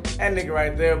Trump, bro. That nigga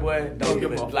right there, boy, don't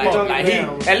give a fuck. Like he,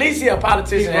 at least he a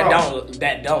politician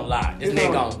that don't lie. This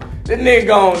nigga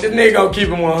gon' keep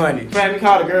him 100. Man, we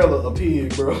called a girl a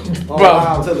pig, bro.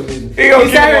 On television. He gon'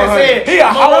 keep him 100. He a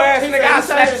hoe ass nigga. I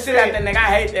slap the shit out that nigga.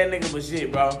 I hate that nigga, but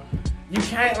shit, bro. You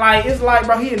can't it's like,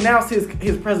 bro. He announced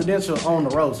his presidential on the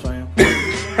roast, fam.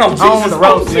 On the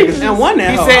roast, niggas. And won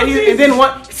that. He said and then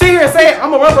one. Sit here and say,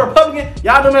 I'm gonna run for Republican.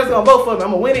 Y'all dumb ass gonna vote for me.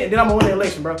 I'm gonna win it, and then I'm gonna win the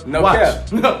election, bro. No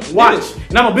Watch, watch,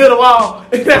 and I'm gonna build a wall.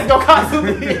 That's gonna cost $2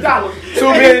 million.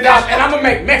 $2 million, and I'm gonna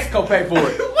make Mexico pay for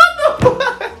it. What the fuck?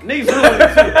 Niggas really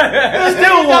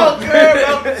Still won.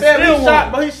 Still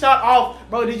won. Bro, he shot off.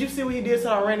 Bro, did you see what he did to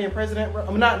the Iranian president, bro? I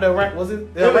mean, not the Iran, was it?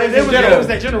 It was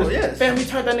that general, yes. Fam, he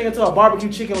turned that nigga into a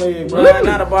barbecue chicken leg, bro. Bro,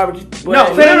 not a barbecue. No,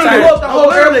 fam, he blew up the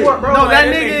whole airport, bro. No, that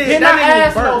nigga did not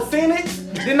ask no Phoenix.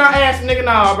 Did not ask nigga,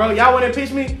 nah, bro. Y'all wanna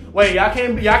impeach me? Wait, y'all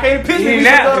can't impeach me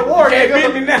now. Go to war, can't nigga.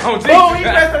 impeach me now. Boom, he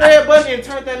pressed the red button and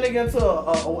turned that nigga into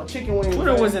a chicken wing.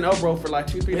 Twitter was in Obro for like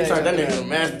 2-3 days. Turned that nigga into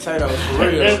mashed potatoes for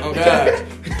real. Oh God,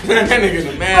 that nigga's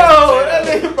a mashed bro, that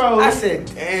nigga, bro. I said,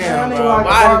 damn, bro.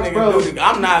 Why this nigga do this?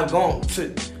 I'm not going to.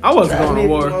 I wasn't going to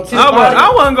war.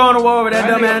 I wasn't going to war with that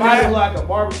dumb ass nigga. Like a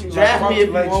barbecue. Draft me if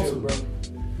you want to, bro.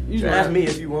 Ask me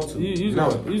if you want to.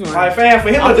 Like, fam, for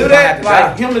him to do that,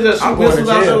 like him to just shoot missiles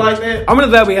out there like that. I'm really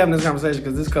glad we having this conversation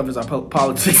because this covers our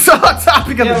politics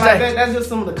topic of the day. Like that's just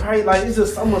some of the crazy, like it's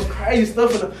just so much crazy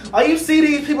stuff. Like you see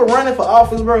these people running for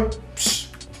office, bro.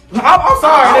 I'm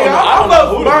sorry, nigga. I'm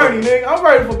voting for Bernie, nigga. I'm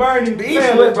ready for Bernie.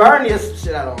 Even with Bernie, is some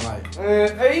shit I don't like.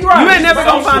 Hey, you ain't never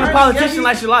gonna find a politician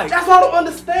like you like. That's what I don't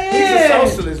understand. He's a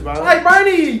socialist, bro. Like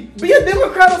Bernie, be a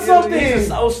Democrat or something. He's a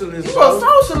socialist, you bro. a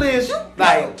socialist.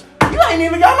 You ain't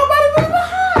even got nobody really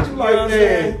behind you like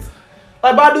that.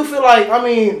 Like, but I do feel like, I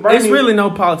mean, Bernie, it's really no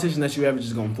politician that you ever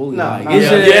just gonna bully. Nah, like. You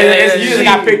just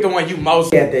gotta pick the one you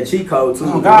most got that cheat code too.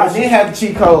 Oh, God did have the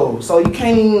cheat code, so you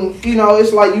can't even,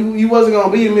 it's like you wasn't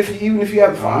gonna beat him even if you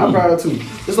had the fine prior to.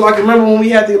 It's like, remember when we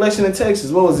had the election in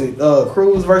Texas? What was it?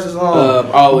 Cruz versus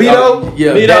Beto?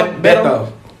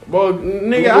 Beto. Well,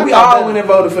 nigga, we all went and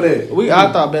voted for that.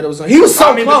 I thought Beto was. He was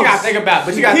so close. But you gotta think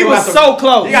about. He was so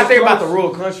close. You gotta think about the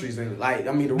rural countries and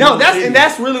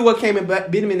that's really what came and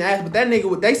beat him in the ass. But that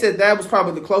nigga, they said that was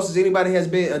probably the closest anybody has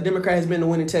been. A Democrat has been to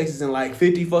winning Texas in like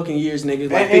 50 fucking years,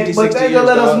 niggas. Like 50, 60 years. But they just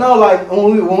let us know, like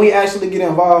when we actually get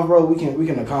involved, bro, we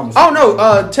can accomplish. Oh no,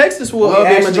 Texas will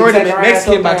be a majority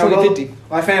Mexican by 2050.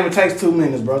 Like, fam, it takes 2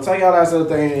 minutes, bro. Take y'all ass to the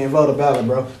thing and vote a ballot,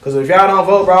 bro. Because if y'all don't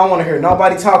vote, bro, I don't want to hear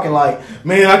nobody talking like,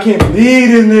 man, I can't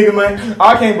believe this nigga, man.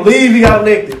 I can't believe he got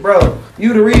elected, bro.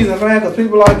 You the reason, fam, because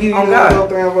people like you gotta go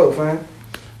through and vote, fam.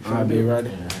 I bet, right?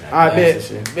 I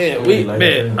bet. We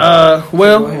bet. Yeah,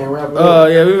 we're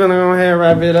gonna go ahead and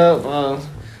wrap it up.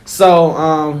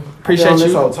 Appreciate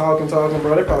you. Talking,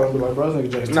 bro. They probably be like, bro,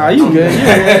 this nigga Jace. Nah, you good.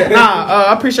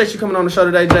 I appreciate you coming on the show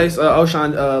today, Jace.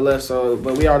 Osheaun left,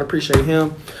 but we all appreciate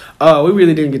him. We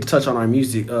really didn't get to touch on our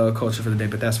music culture for the day,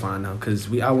 but that's fine though, because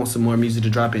I want some more music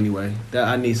to drop anyway.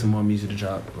 I need some more music to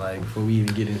drop, like, before we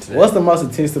even get into that. What's the most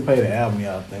anticipated album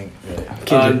y'all think?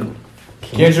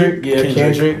 Kendrick,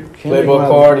 Playboy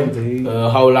Cardi, a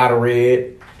whole lot of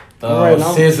Red.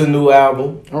 SZA new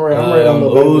album. I'm ready on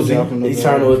Uzi,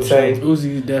 Eternal Attack.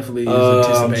 Uzi definitely is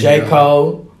anticipated. J.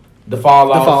 Cole, The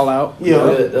Fallout. Yeah.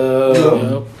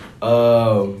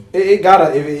 It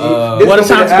gotta. What a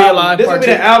time to be alive. This will be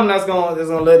the album that's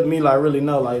gonna let me like really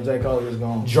know like J. Cole is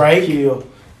gonna kill.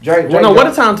 Drake. What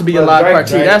a time to be alive part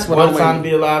 2. That's what I'm time to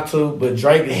be alive too. But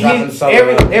Drake is dropping so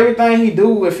everything he do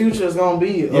with Future is gonna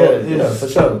be for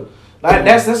sure. Like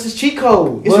that's his cheat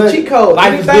code. It's a cheat code.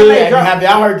 Life is good. Have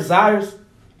y'all heard Desires?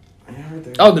 I heard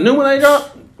that. Oh, the new one they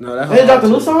dropped? No, that they dropped the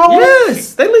new song.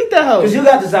 Yes, they leaked that hoe. Cause you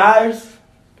got Desires.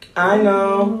 I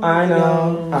know.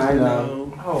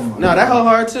 Oh my no, that hoe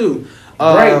hard too.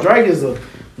 Drake is a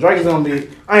Drake is gonna be.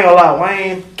 I ain't gonna lie,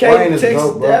 Wayne is a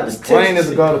GOAT, bro. Wayne is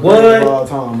a GOAT of all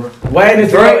time, bro. Wayne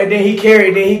is Drake, and then he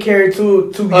carried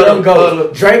two young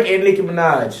GOATs, Drake and Nicki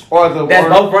Minaj. That's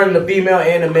both running the female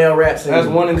and the male rap scene. That's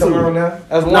 1 and 2. Come on now.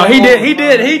 That's one. No, he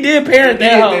did parent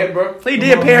that hoe. He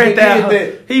did parent that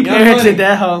hoe. He parented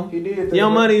that hoe. He did that.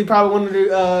 Young Money is probably one of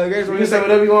the greatest. You can say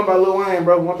whatever you want about Lil Wayne,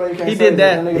 bro. One thing you can't say. He did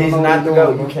that. He's not the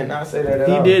GOAT. You cannot say that at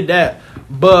all. He did that.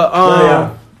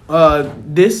 But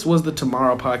this was the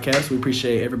Tomorrow podcast. We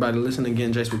appreciate everybody listening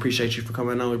again. Jace, we appreciate you for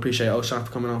coming on. We appreciate Osheaun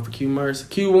for coming on for QueMerce.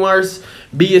 QueMerce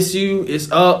BSU is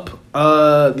up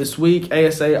this week.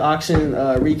 ASA auction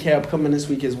recap coming this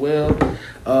week as well.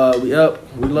 We up.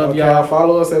 We love y'all.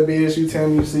 Follow us at BSU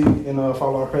TAMUC and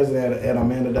follow our president at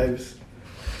Amanda Davis.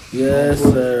 Yes,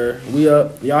 sir. We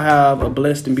up. Y'all have a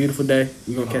blessed and beautiful day.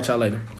 We're going to catch y'all later.